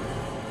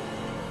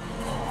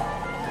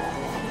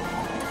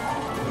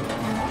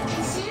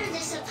 Consider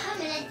this a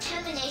permanent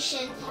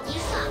termination, you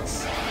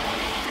fucks.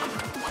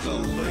 The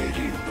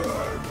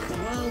Ladybug. The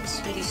world's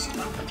biggest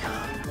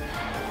avatar.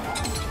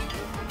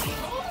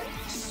 Oh,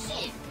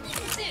 shit! This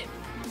is it!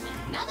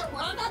 Another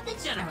one of the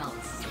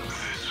generals.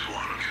 This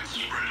one can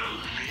spread a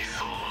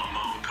lethal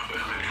amount of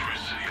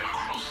electricity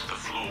across the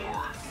floor.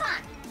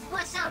 Fuck!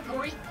 Watch out,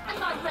 Gori! I'm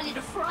not ready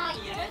to fry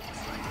yet!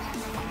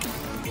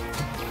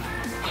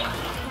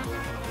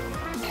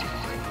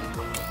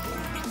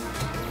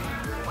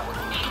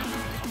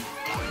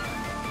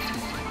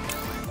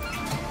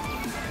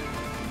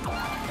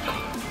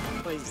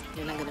 Boys,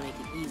 you're not gonna make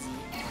it easy.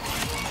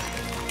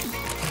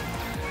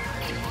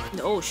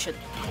 Oh shit.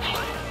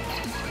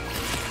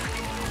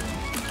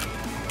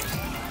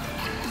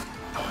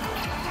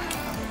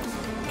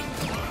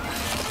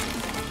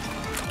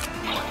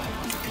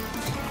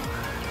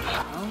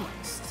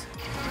 Almost.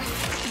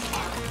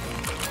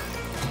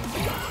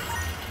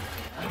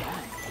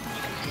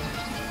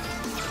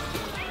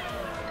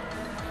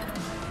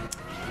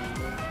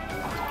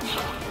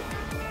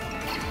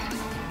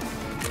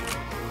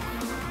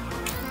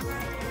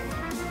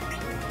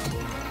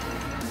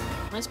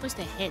 Am I supposed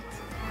to hit?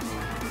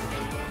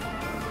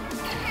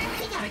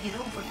 We gotta get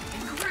over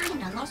and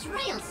grind on those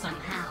rails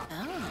somehow.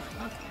 Oh,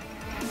 okay.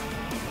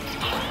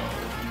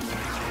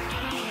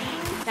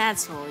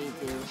 That's what we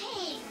do.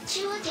 Hey,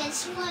 2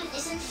 against 1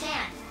 isn't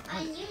fair.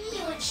 I knew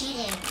you were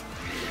cheating.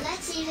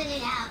 Let's even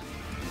it out.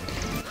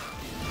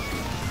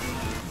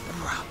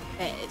 Bro,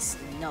 that is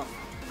no.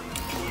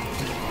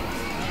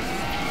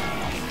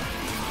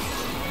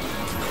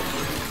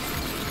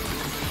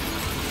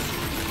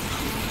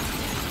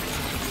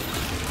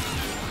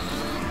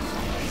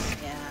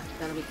 Yeah,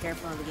 gotta be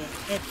careful not to get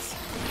hit.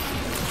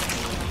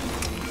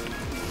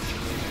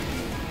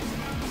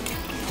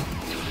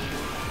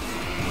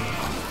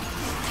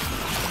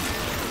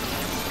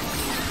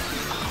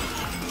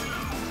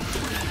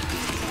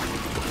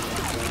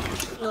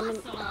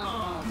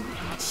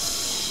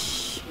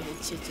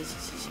 Shit.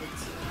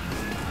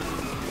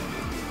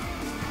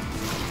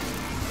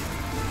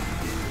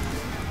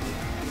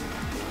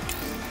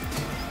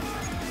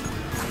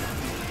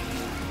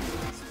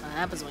 What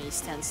happens when you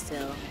stand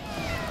still?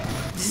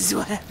 This is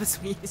what happens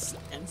when you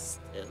stand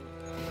still.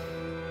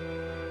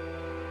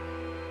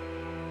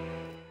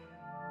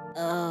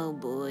 Oh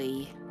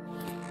boy.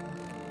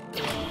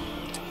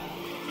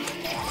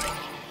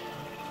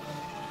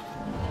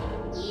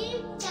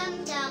 You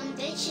dumb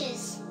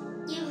bitches.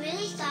 You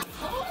really thought.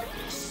 Holy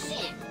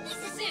shit! This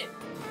is it!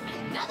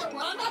 Another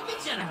one of the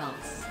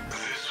generals.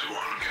 This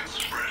one can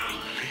spread a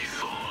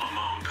lethal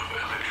amount of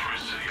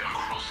electricity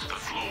across the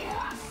floor.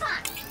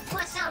 Fuck!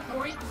 Watch out,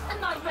 Gori! I'm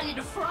not ready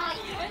to fry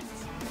yet!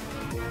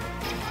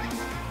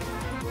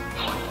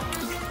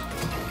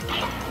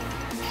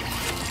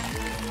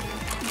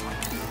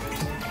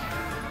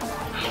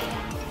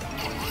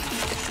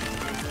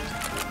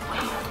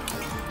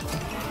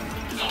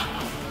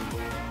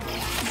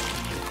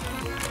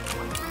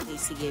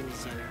 the game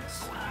is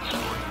generous.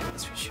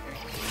 That's for sure.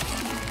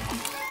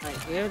 Like,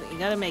 you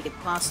gotta make it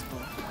possible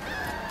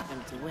for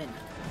them to win.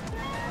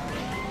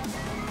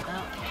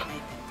 Well,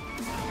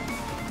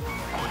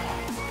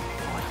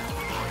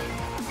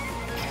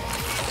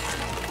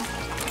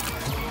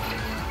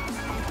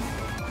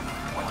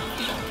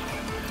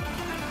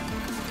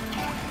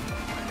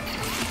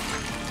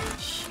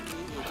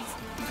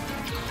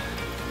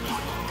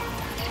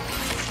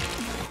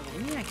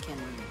 maybe I can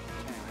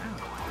turn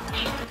around.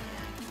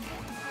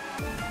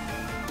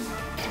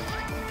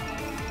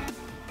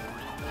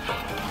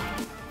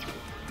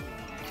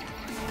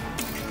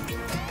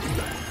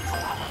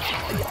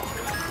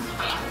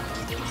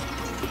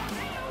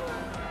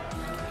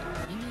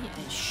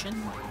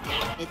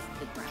 It's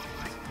the ground.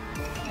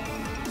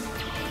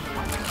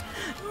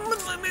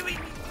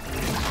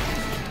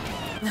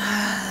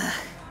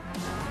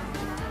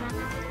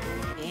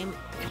 Game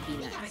be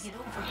nice. Gotta get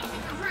over the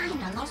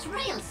grind on those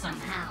rails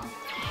somehow.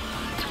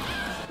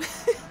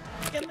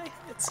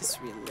 Let's just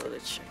reload a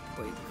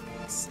checkpoint for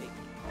fuck's sake.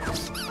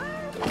 This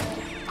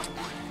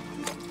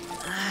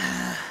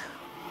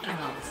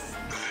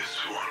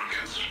one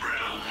can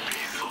spread a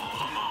lethal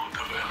amount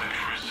of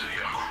electricity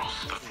across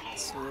the floor.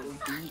 So it'll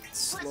be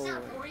slower. What's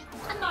up, Gori?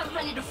 I'm not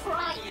ready to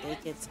fry yet.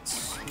 Make it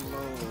slow.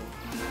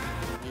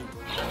 I mean,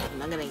 I'm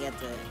not gonna get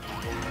the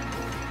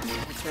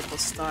triple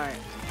star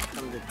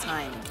from the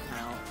time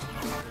now.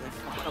 For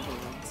a couple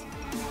months.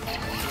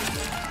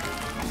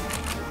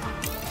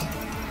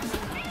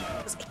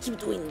 I keep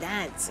doing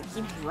that. I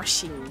keep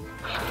rushing.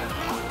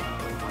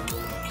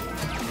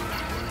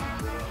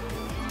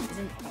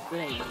 Isn't a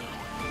good idea.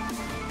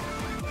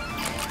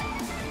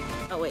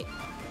 Oh wait.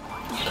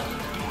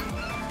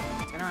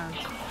 Turn around.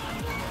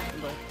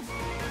 Good boy.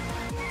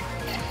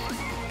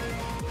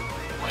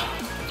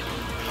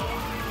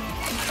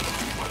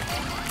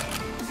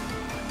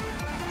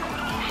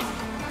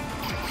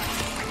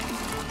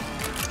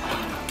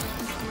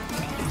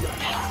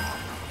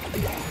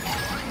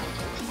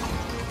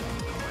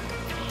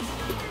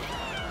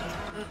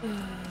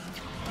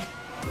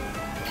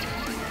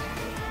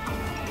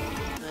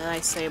 What did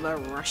I say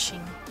about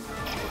rushing?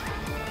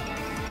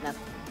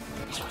 Nothing.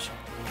 Just rushing.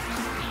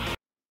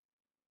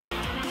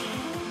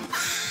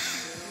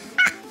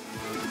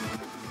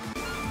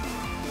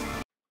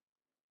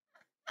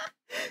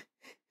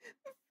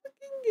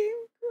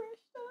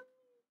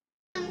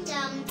 I'm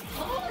dumb.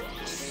 Oh,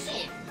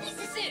 shit. This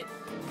is it.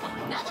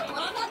 Another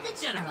one of the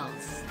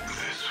generals.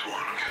 This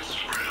one can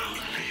spread a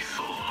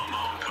lethal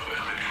amount of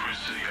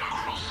electricity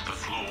across the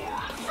floor.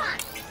 Fuck.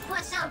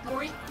 What's up,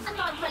 Gori? I'm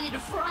not ready to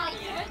fry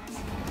yet.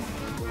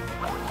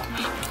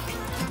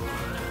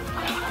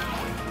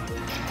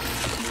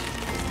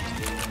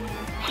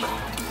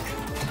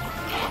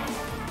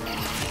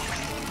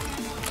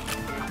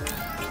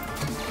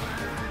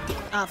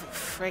 Oh, for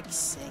frick's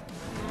sake.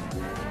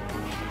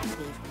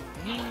 Leave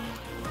me.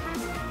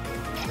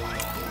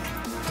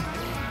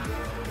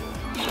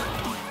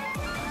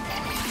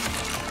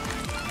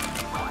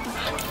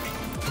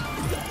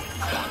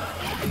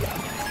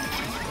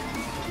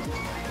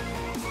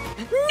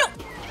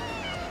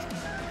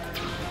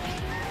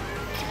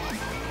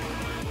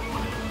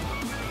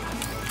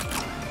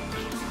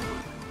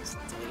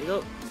 Go.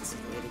 This is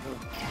the way to go.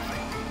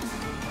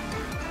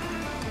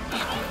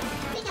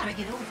 We gotta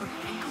get over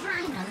and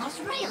grind on those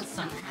rails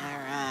somehow.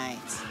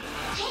 Alright.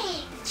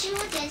 Hey, 2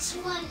 against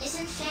 1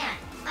 isn't fair.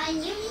 I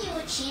knew you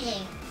were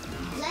cheating.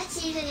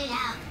 Let's even it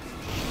out.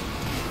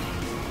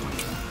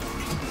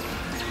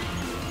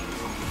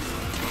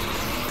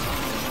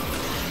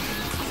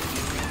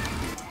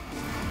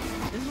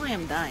 This is why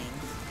I'm dying.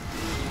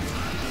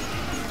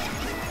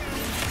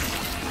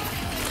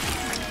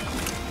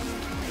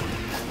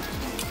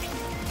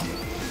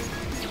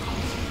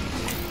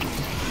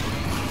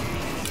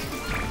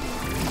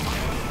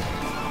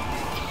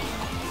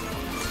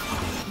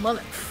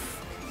 Mother.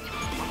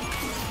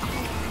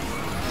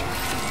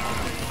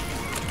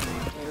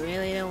 They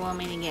really don't want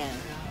me to get it.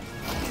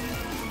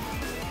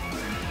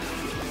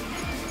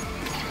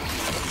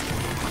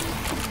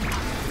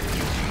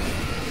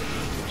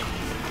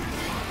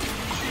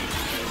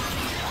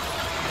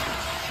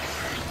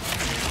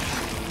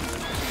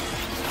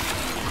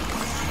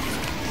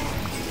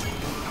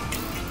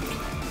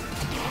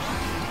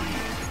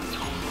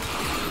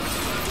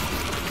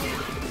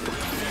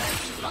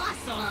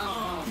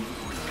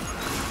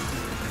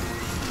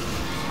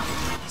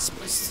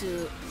 Supposed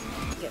to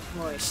get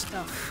more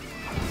stuff.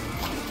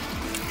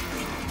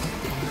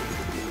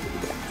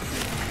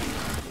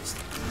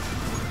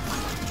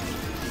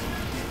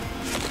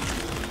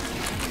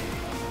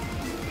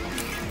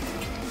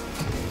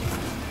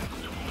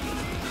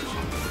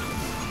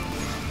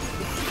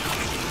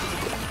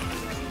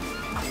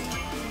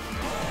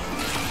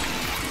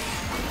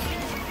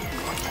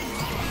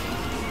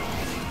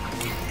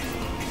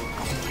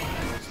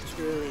 It's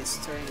really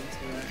starting to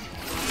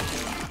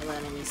allow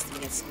enemies to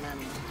get some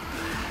ammo.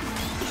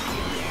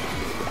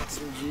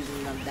 Some juice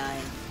and I'm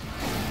dying.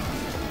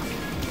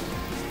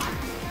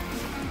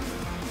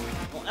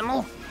 Oh,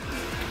 ammo!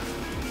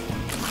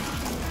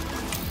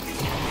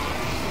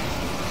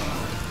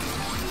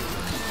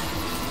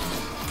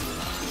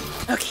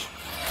 Okay.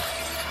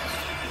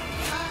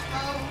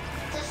 Uh-oh,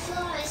 the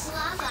floor is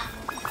lava.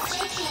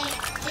 JK,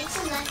 it's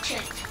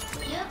electric.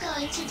 You're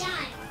going to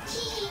die.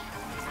 Hee.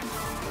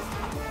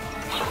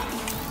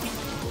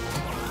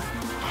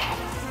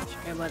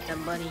 Sorry about that,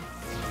 buddy.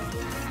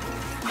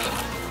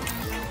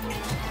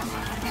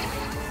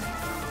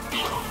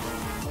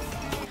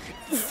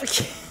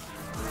 Okay.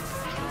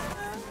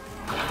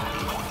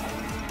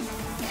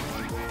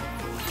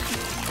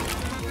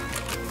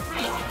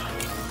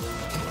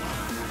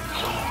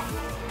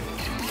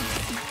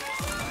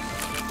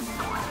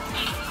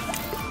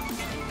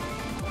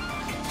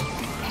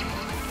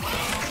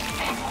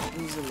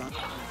 Use a lot.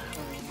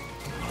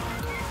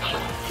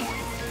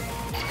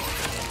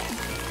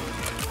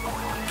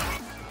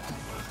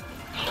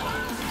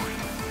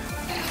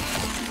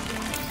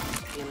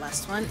 Okay,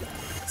 last one.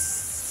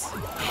 Yes.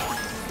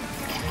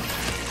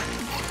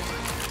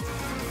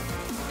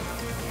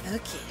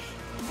 Okay.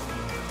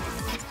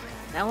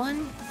 That one.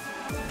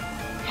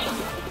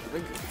 We're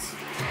good.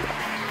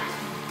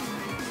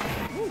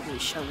 Ooh, we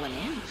shove one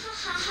in. Ha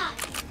ha ha.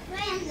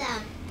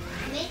 Random.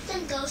 Make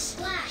them go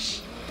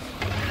splash.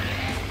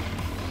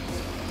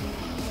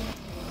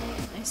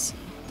 I see.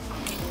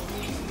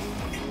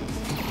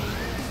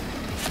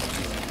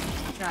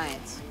 Try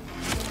it.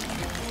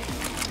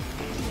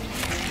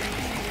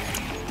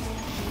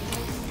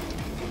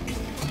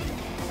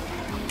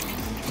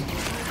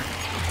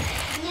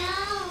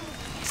 No.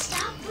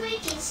 Stop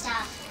breaking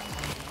stuff.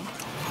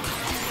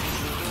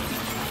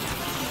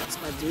 It's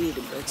my duty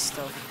to break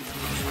stuff.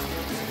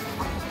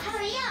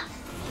 Hurry up.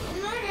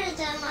 Murder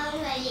them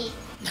already.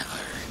 No.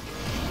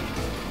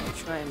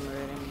 Try and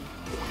murder me.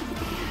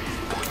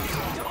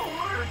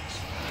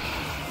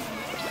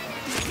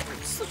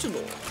 Such a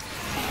ball.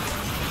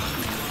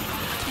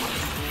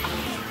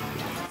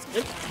 That's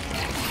good.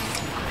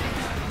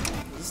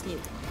 We just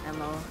need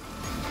ammo.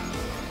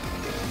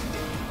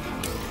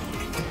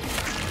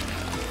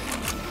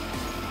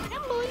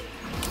 Come boy.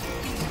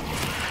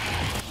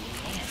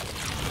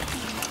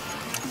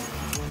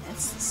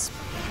 That's the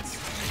spot.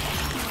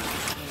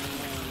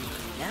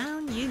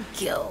 And down you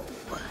go.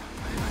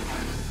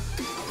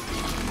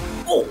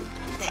 Oh,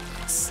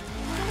 thanks.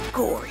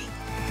 Gori.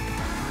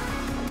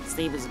 His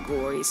name is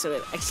Gori, so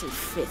it actually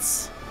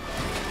fits.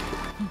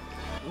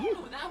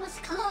 Ooh, that was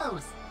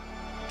close.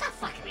 That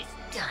fucker is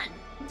done.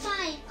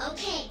 Fine,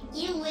 okay,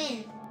 you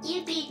win.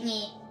 You beat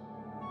me.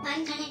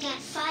 I'm gonna get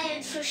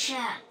fired for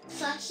sure.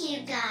 Fuck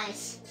you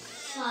guys.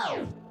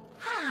 Oh.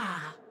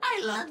 Ah,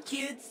 I love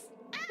kids.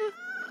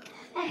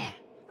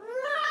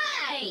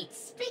 Right!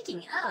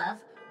 Speaking of,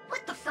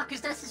 what the fuck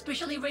is that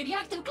suspiciously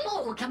radioactive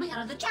glow coming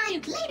out of the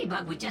giant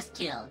ladybug we just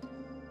killed?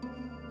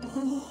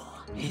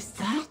 Oh, is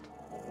that?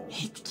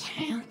 It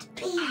can't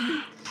be.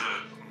 The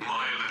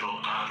My Little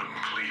Atom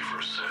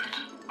Cleaver set.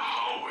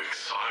 How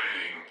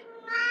exciting.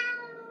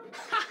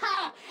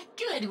 Haha,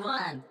 good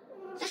one.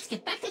 Let's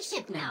get back to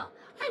ship now.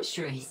 I'm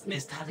sure he's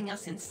missed having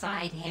us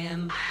inside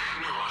him.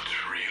 Not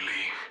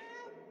really.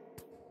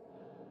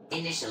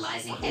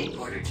 Initializing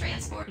headquarter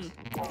transport.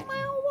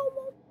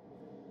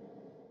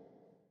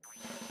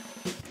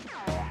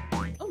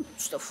 Oh,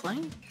 still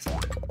flying?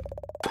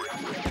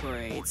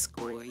 Great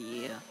score,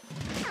 yeah.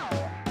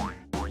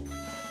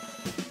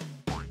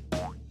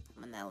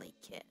 I'm an alley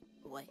cat,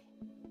 boy.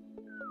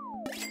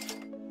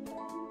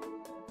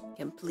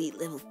 Complete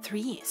level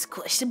 3 and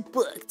squash the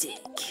bug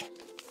dick.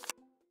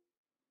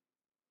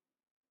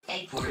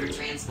 Headquarter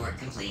transport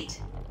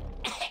complete.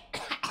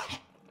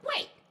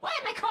 Wait, why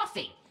am I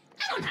coughing?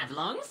 I don't have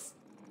lungs.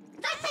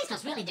 That place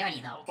was really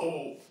dirty though.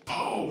 Oh,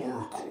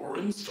 power core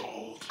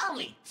installed.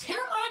 Only 2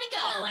 more to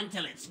go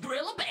until it's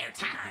Brilla-Bear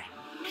time.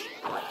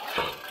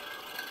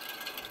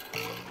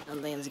 I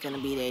don't think it's gonna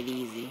be that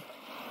easy.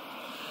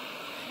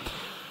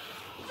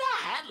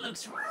 That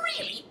looks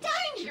really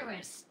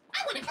dangerous.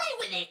 I want to play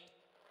with it.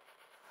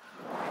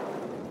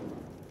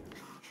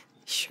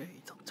 Sure,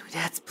 you don't do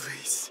that,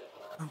 please.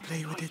 Don't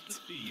play with it.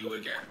 See you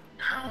again.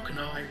 How can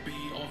I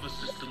be of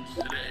assistance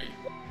today?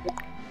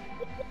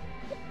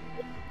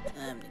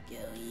 Time to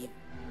go even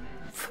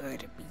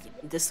further.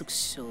 This looks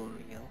so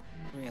real.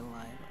 Real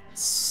life.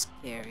 It's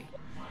scary.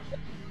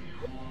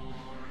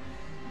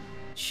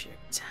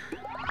 Shit.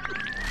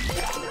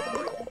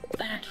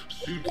 That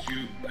suits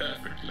you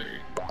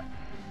perfectly.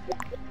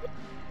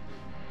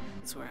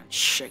 That's where I'm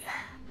sugar.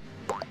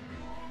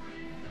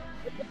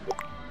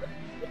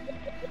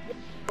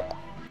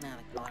 Now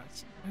the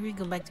colors. Maybe we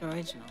go back to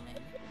original,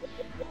 maybe.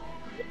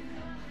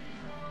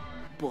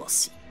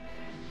 Bossy.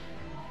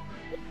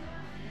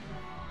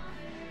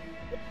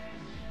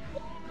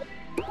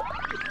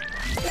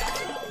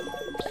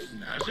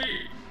 Snazzy.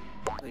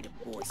 We're the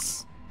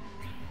boss.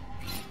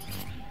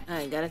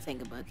 I gotta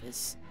think about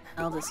this.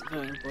 Health is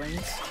very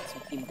important, so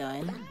keep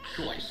dying.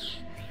 Choice.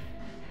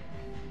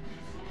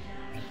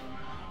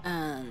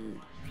 And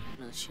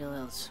no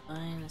shield is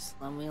fine.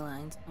 Slummy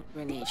lines,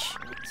 grenade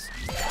shots.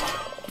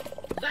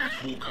 That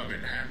will come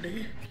in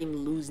handy. I'm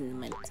losing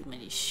too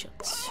many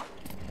shots.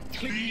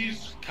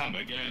 Please come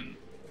again.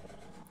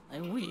 I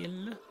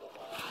will.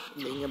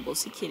 Being a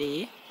bossy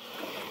kitty.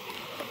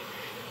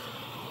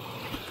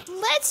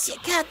 Let's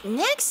check out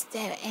next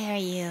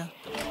area.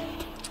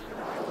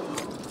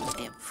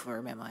 I am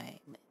for my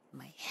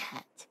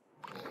hat.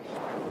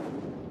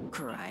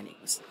 Crying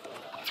was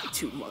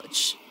too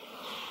much.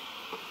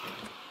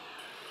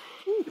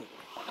 Ooh,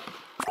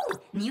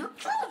 new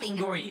clothing,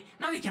 Gori.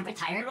 Now you can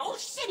retire old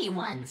shitty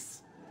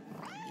ones.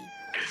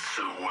 It's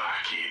the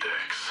Wacky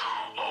Dex.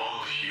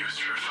 All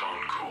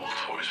user-owned cool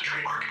toys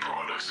trademark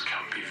products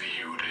can be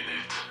viewed in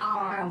it.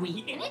 Are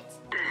we in it?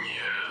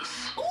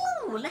 Yes.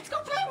 Ooh, let's go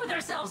play with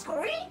ourselves,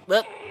 Gori.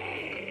 Well,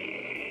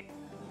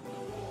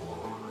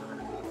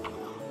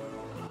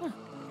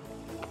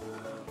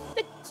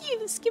 the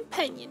cutest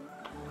companion.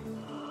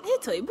 A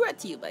toy brought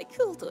to you by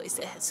Cool Toys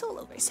that has sold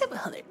over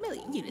 700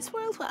 million units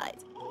worldwide.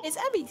 It's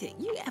everything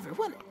you ever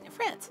wanted in a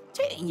friend.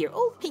 Trade in your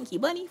old Pinky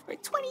Bunny for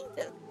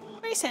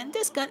 20%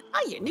 discount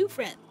on your new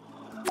friend.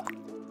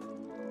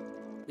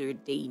 They're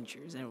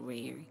dangerous and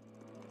rare.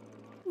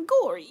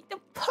 Gori, the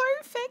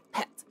perfect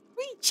pet.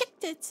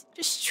 Rejected,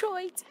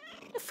 destroyed.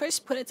 The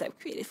first prototype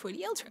created for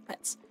the Ultra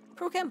Pets,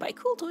 programmed by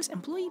Cool Toys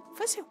employee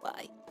Professor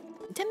Y.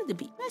 Intended to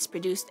be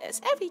mass-produced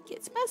as every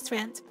kid's best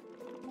friend.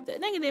 The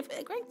negative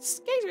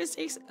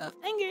characteristics of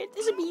anger,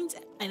 disobedience,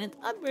 and an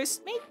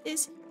outburst made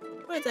this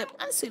prototype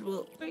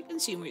unsuitable for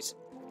consumers.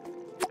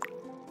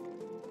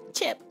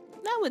 Chip,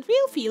 now with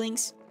real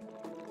feelings.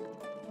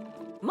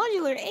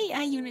 Modular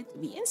AI unit to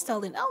be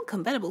installed in all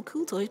compatible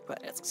Cool Toys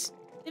products,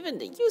 giving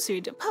the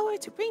user the power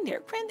to bring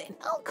their friend in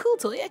all Cool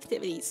Toy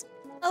activities.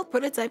 All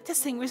prototype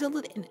testing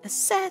resulted in a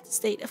sad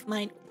state of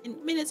mind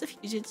in minutes of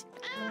usage.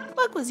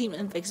 Bug was deemed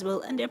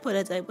unfixable and their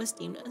prototype was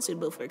deemed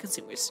unsuitable for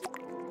consumers.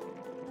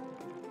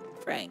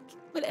 Frank,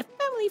 with a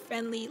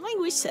family-friendly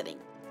language setting.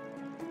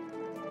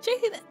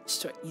 Check it out.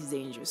 Destroy is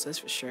dangerous, that's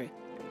for sure.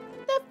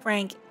 The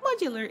Frank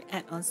modular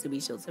add-ons to be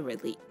sold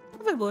separately.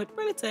 Hoverboard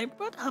prototype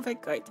brought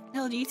hovercard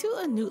technology to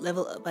a new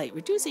level by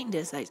reducing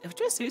the size of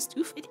thrusters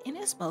to fit in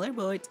a smaller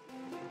board.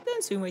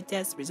 Consumer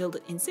tests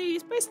resulted in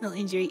serious personal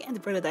injury and the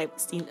prototype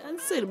was deemed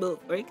unsuitable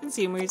for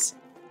consumers.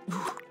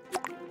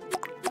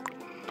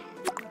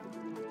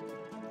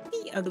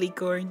 The ugly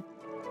corn.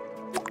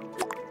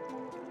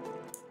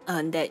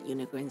 Undead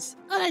unicorns.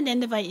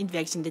 Unidentified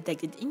infection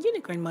detected in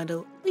unicorn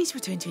model. Please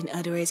return to an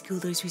authorized Cool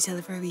Toys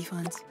reseller for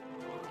refunds.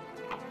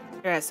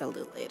 The rest I'll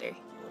do later.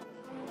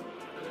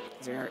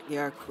 They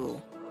are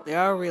cool. They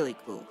are really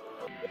cool.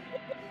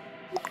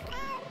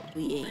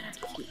 We ain't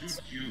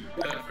cute. You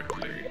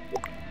perfectly.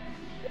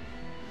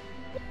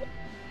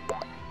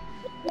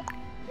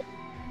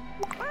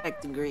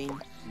 Back to green.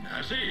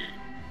 Nasty.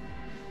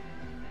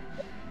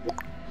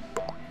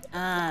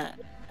 I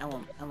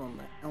want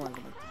to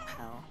look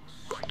pal.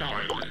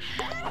 Stylish.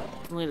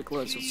 Only the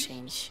clothes will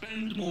change.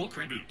 Spend more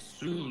credits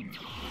soon.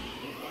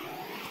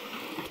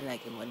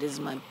 Like it, this is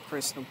my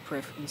personal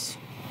preference.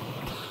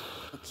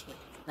 Okay,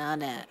 now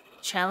that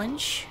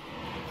challenge.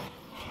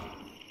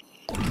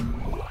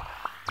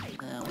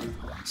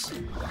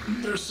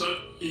 There's a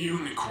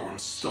unicorn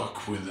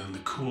stuck within the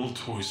Cool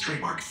Toys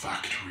trademark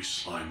factory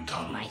slime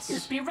tunnels. Might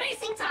just be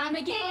racing time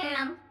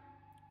again.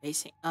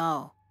 Racing.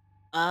 Oh.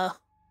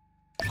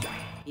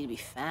 Need to be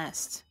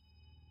fast.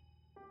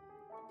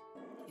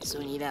 Okay, so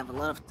we need to have a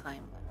lot of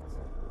time left.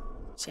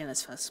 Stay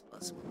as fast as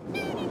possible.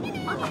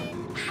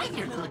 Oh, hi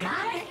there, little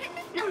guy.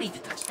 No need to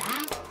touch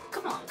that.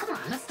 Come on,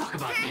 let's talk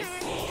about this.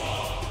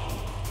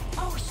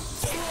 Oh,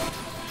 shit.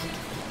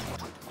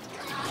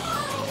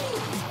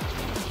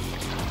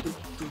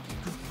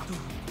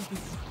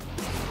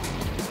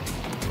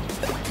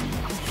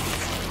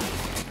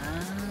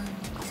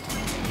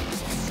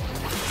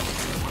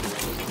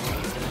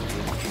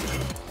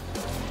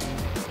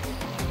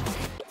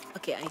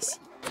 Okay, I see.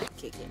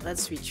 Okay,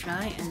 let's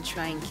retry and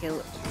try and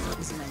kill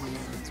as many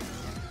minions we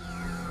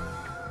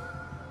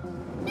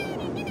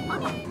can.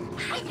 Oh,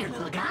 hi there,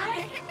 little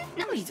guy.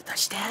 No need to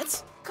touch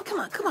that. Come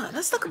on,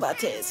 let's talk about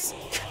this.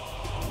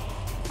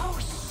 Oh,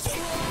 shit.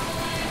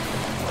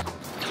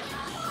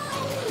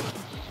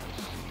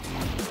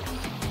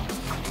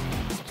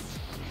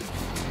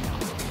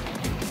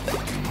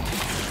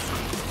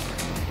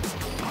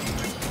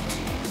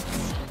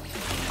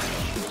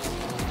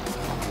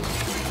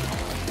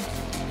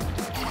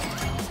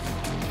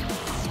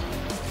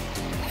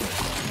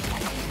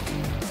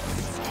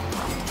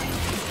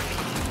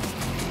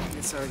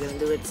 That's how we're gonna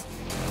do it.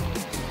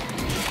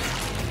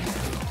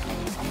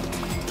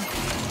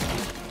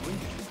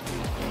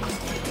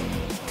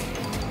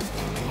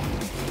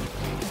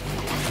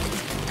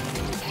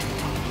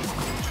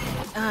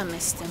 I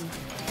missed him.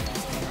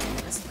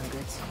 That's not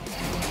good.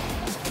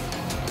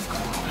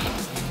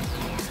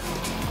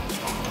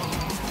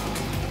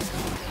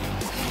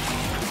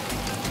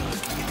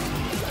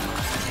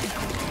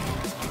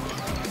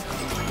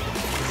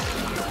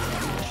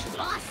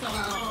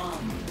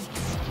 Awesome.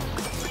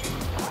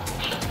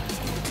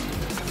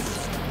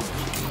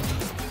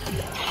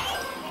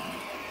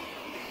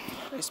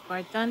 First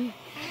part done.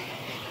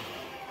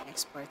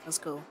 Next part, let's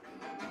go.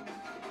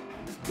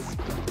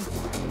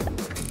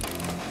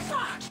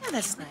 Oh,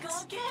 that's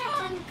nice.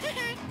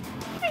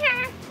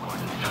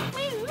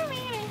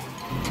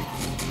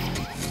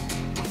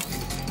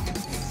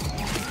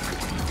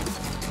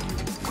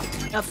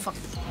 Oh, fuck.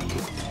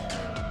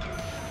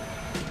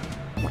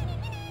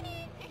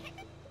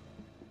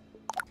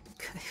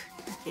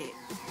 Okay.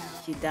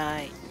 You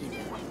die, you die.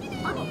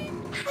 Oh,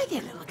 hi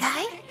there, little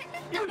guy.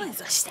 No need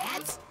for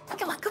stats.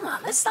 Come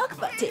on, let's talk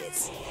about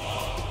this.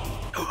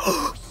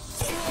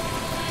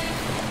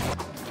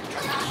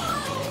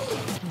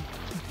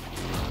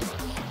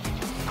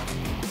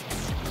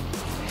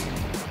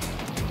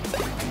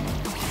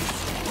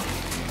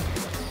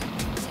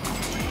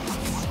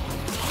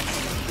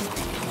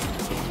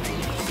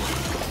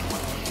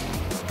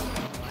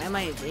 Why am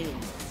I evading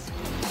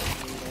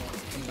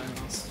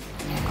environments?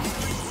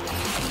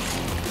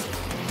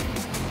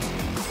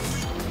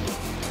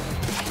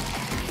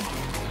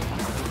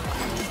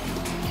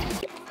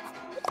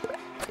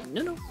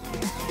 No.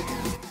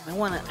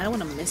 I don't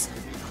wanna miss it.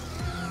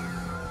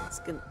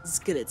 It's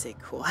gonna take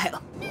a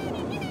while.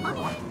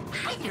 Oh,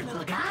 hi there,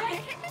 little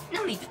guy.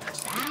 No need to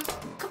touch that.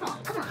 Come on,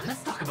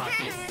 let's talk about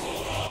this.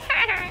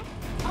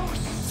 Oh,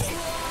 shit.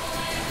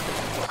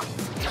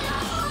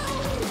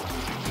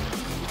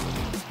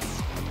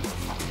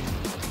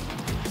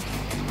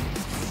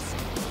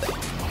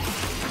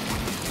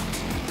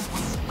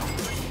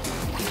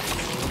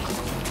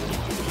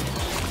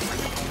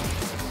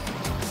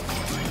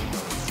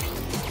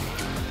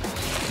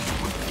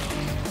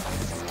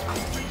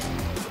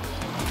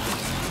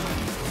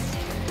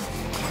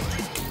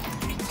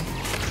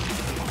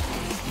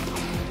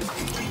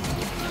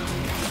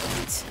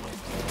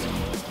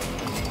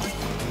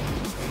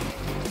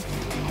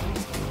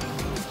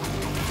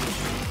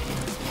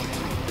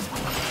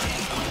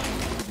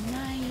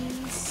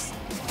 Nice.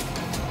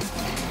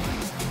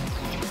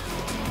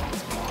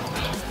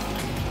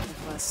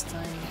 Last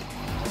time.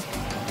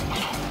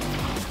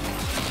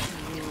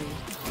 Really.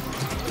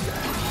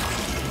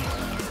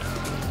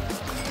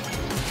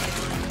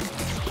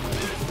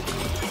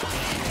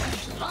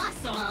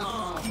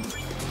 Awesome.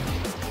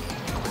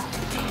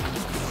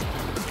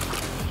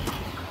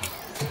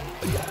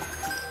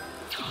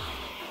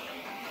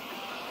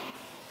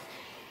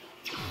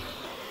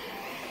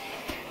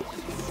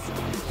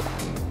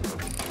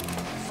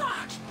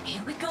 Fuck!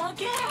 Here we go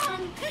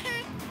again!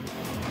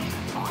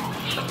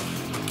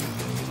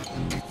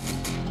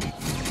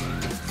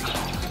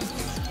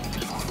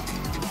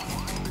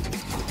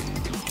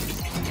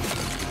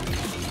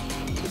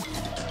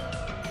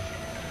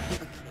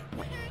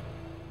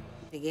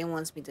 The game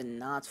wants me to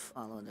not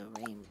follow the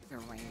grind.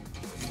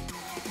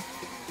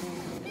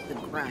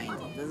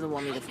 It doesn't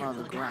want me to follow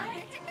the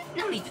grind.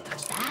 No need to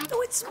touch that.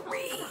 No, it's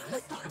really.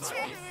 Let's talk about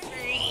this.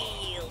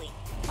 really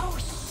Oh,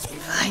 shit.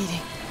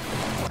 inviting.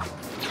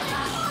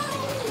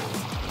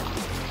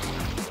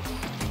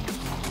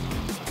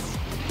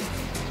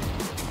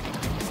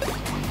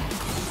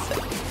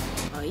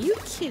 Are you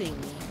kidding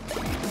me?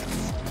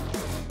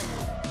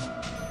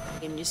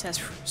 Game just says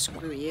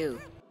screw you.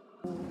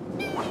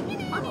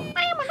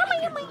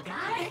 Little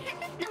guy.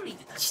 No need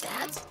to touch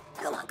that.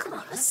 Come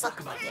on, let's talk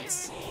about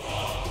this.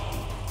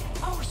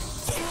 Oh,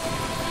 shit.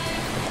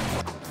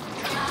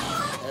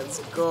 Let's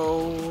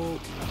go.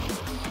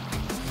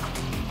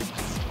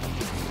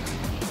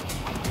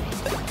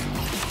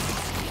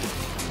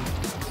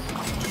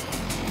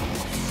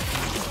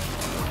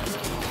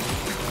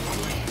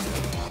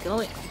 I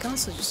can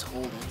also just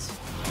hold it.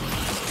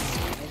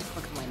 Why the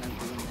fuck am I not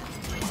doing that?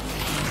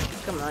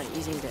 I'm not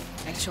using the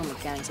actual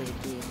mechanics of the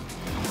game.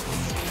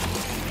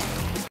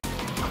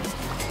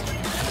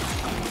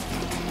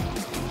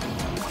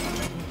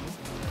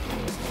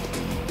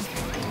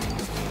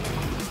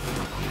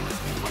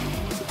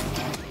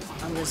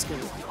 I'm just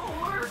gonna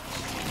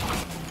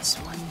this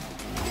one.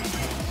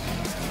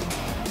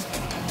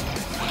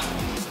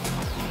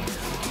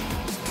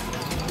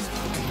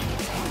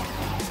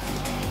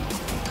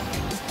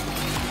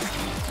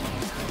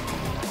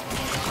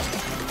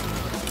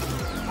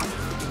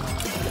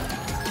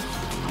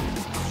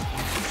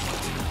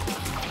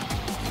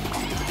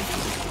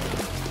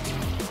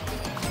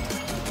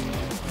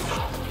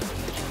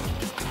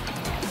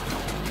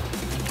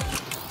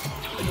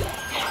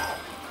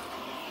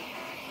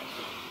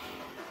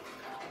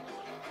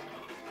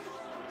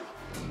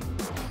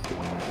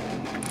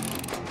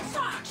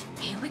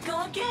 Here we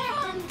go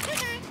again!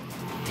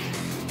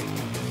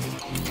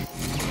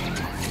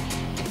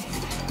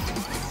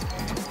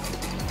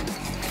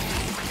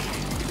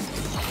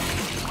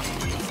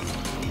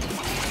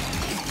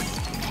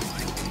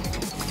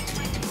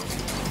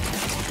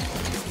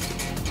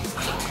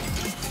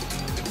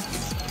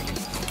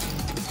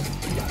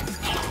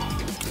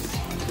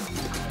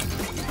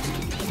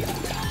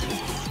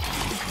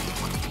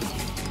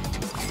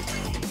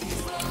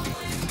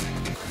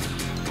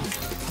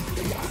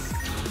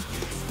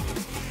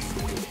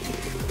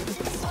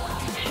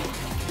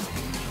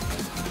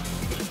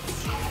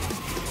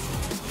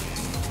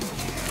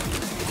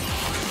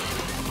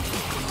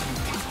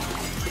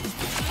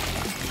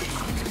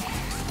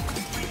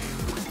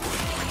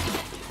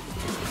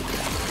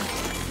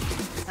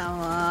 Come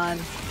on.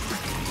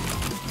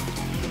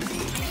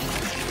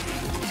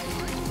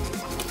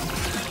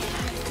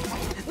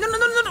 No.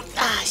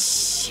 Ah,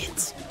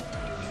 shit.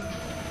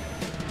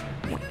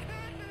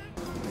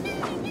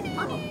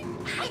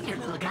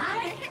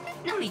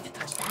 need to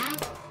touch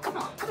that. Come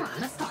on,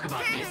 let's talk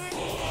about this.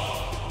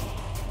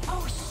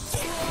 Oh,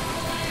 shit!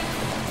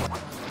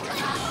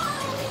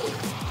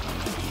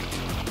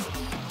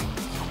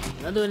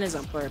 I'm not doing this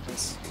on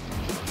purpose.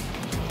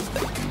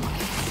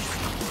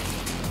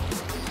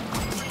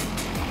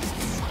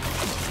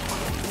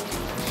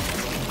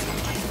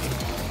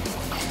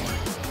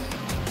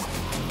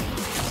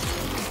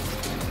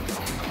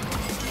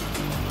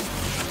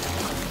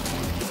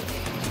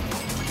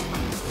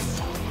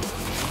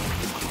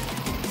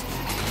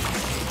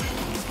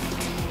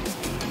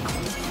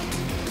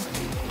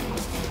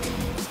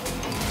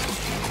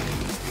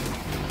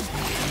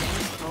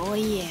 Oh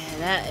yeah,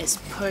 that is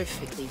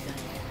perfectly done.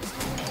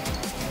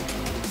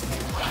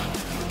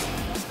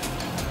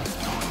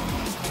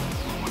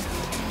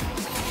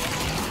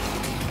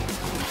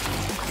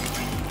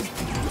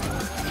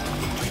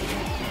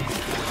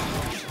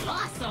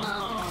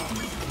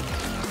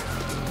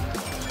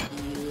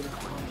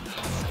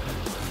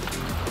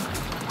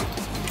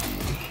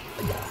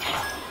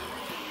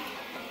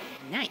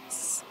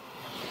 Nice.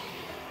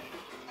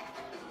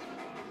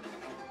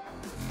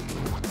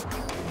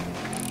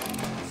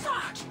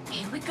 Fuck!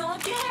 Here we go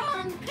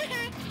again!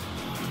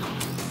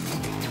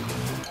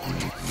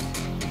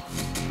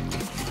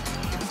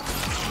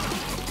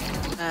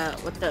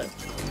 What the?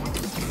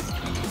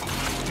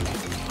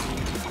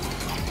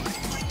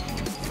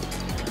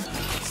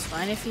 It's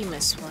fine if you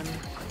miss one,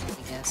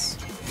 I guess.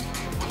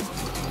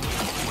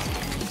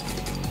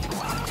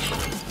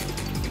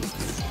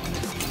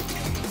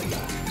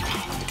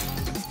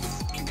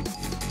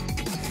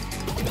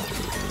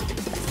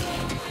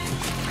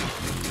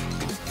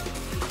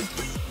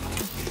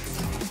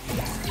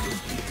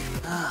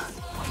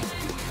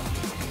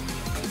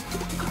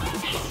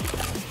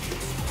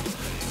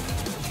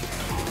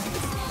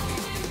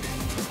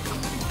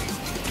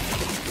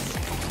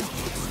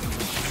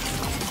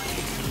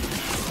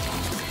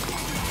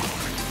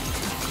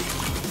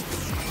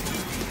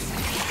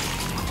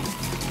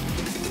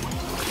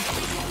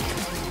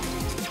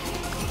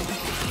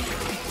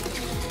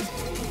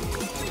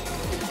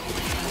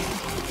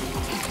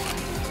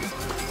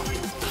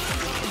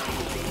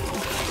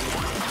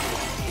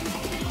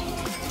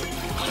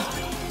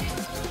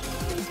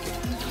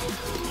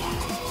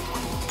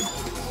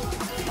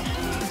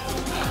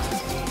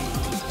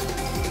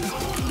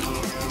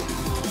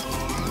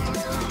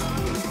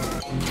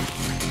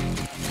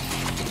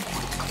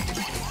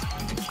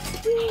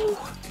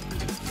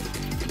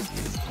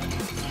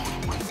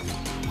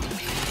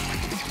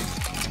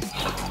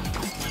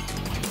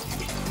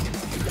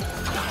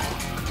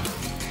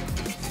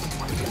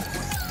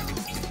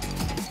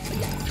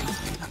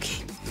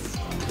 Okay,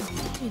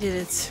 we did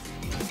it.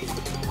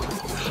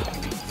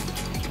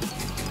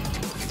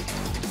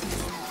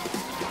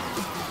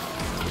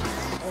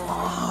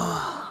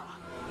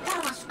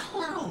 That was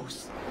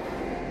close.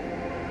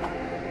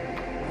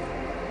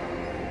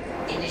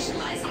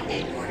 Initializing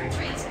headquarter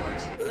transport.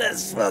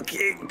 Let's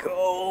fucking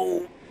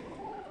go.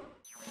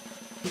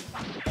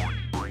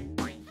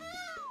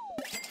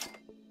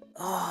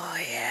 Oh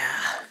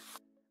yeah,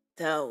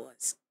 that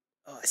was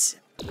awesome.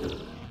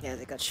 Yeah,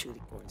 they got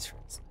shooting corns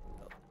first.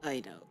 Oh,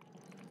 I know.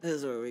 This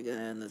is where we're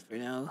gonna end it for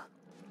now.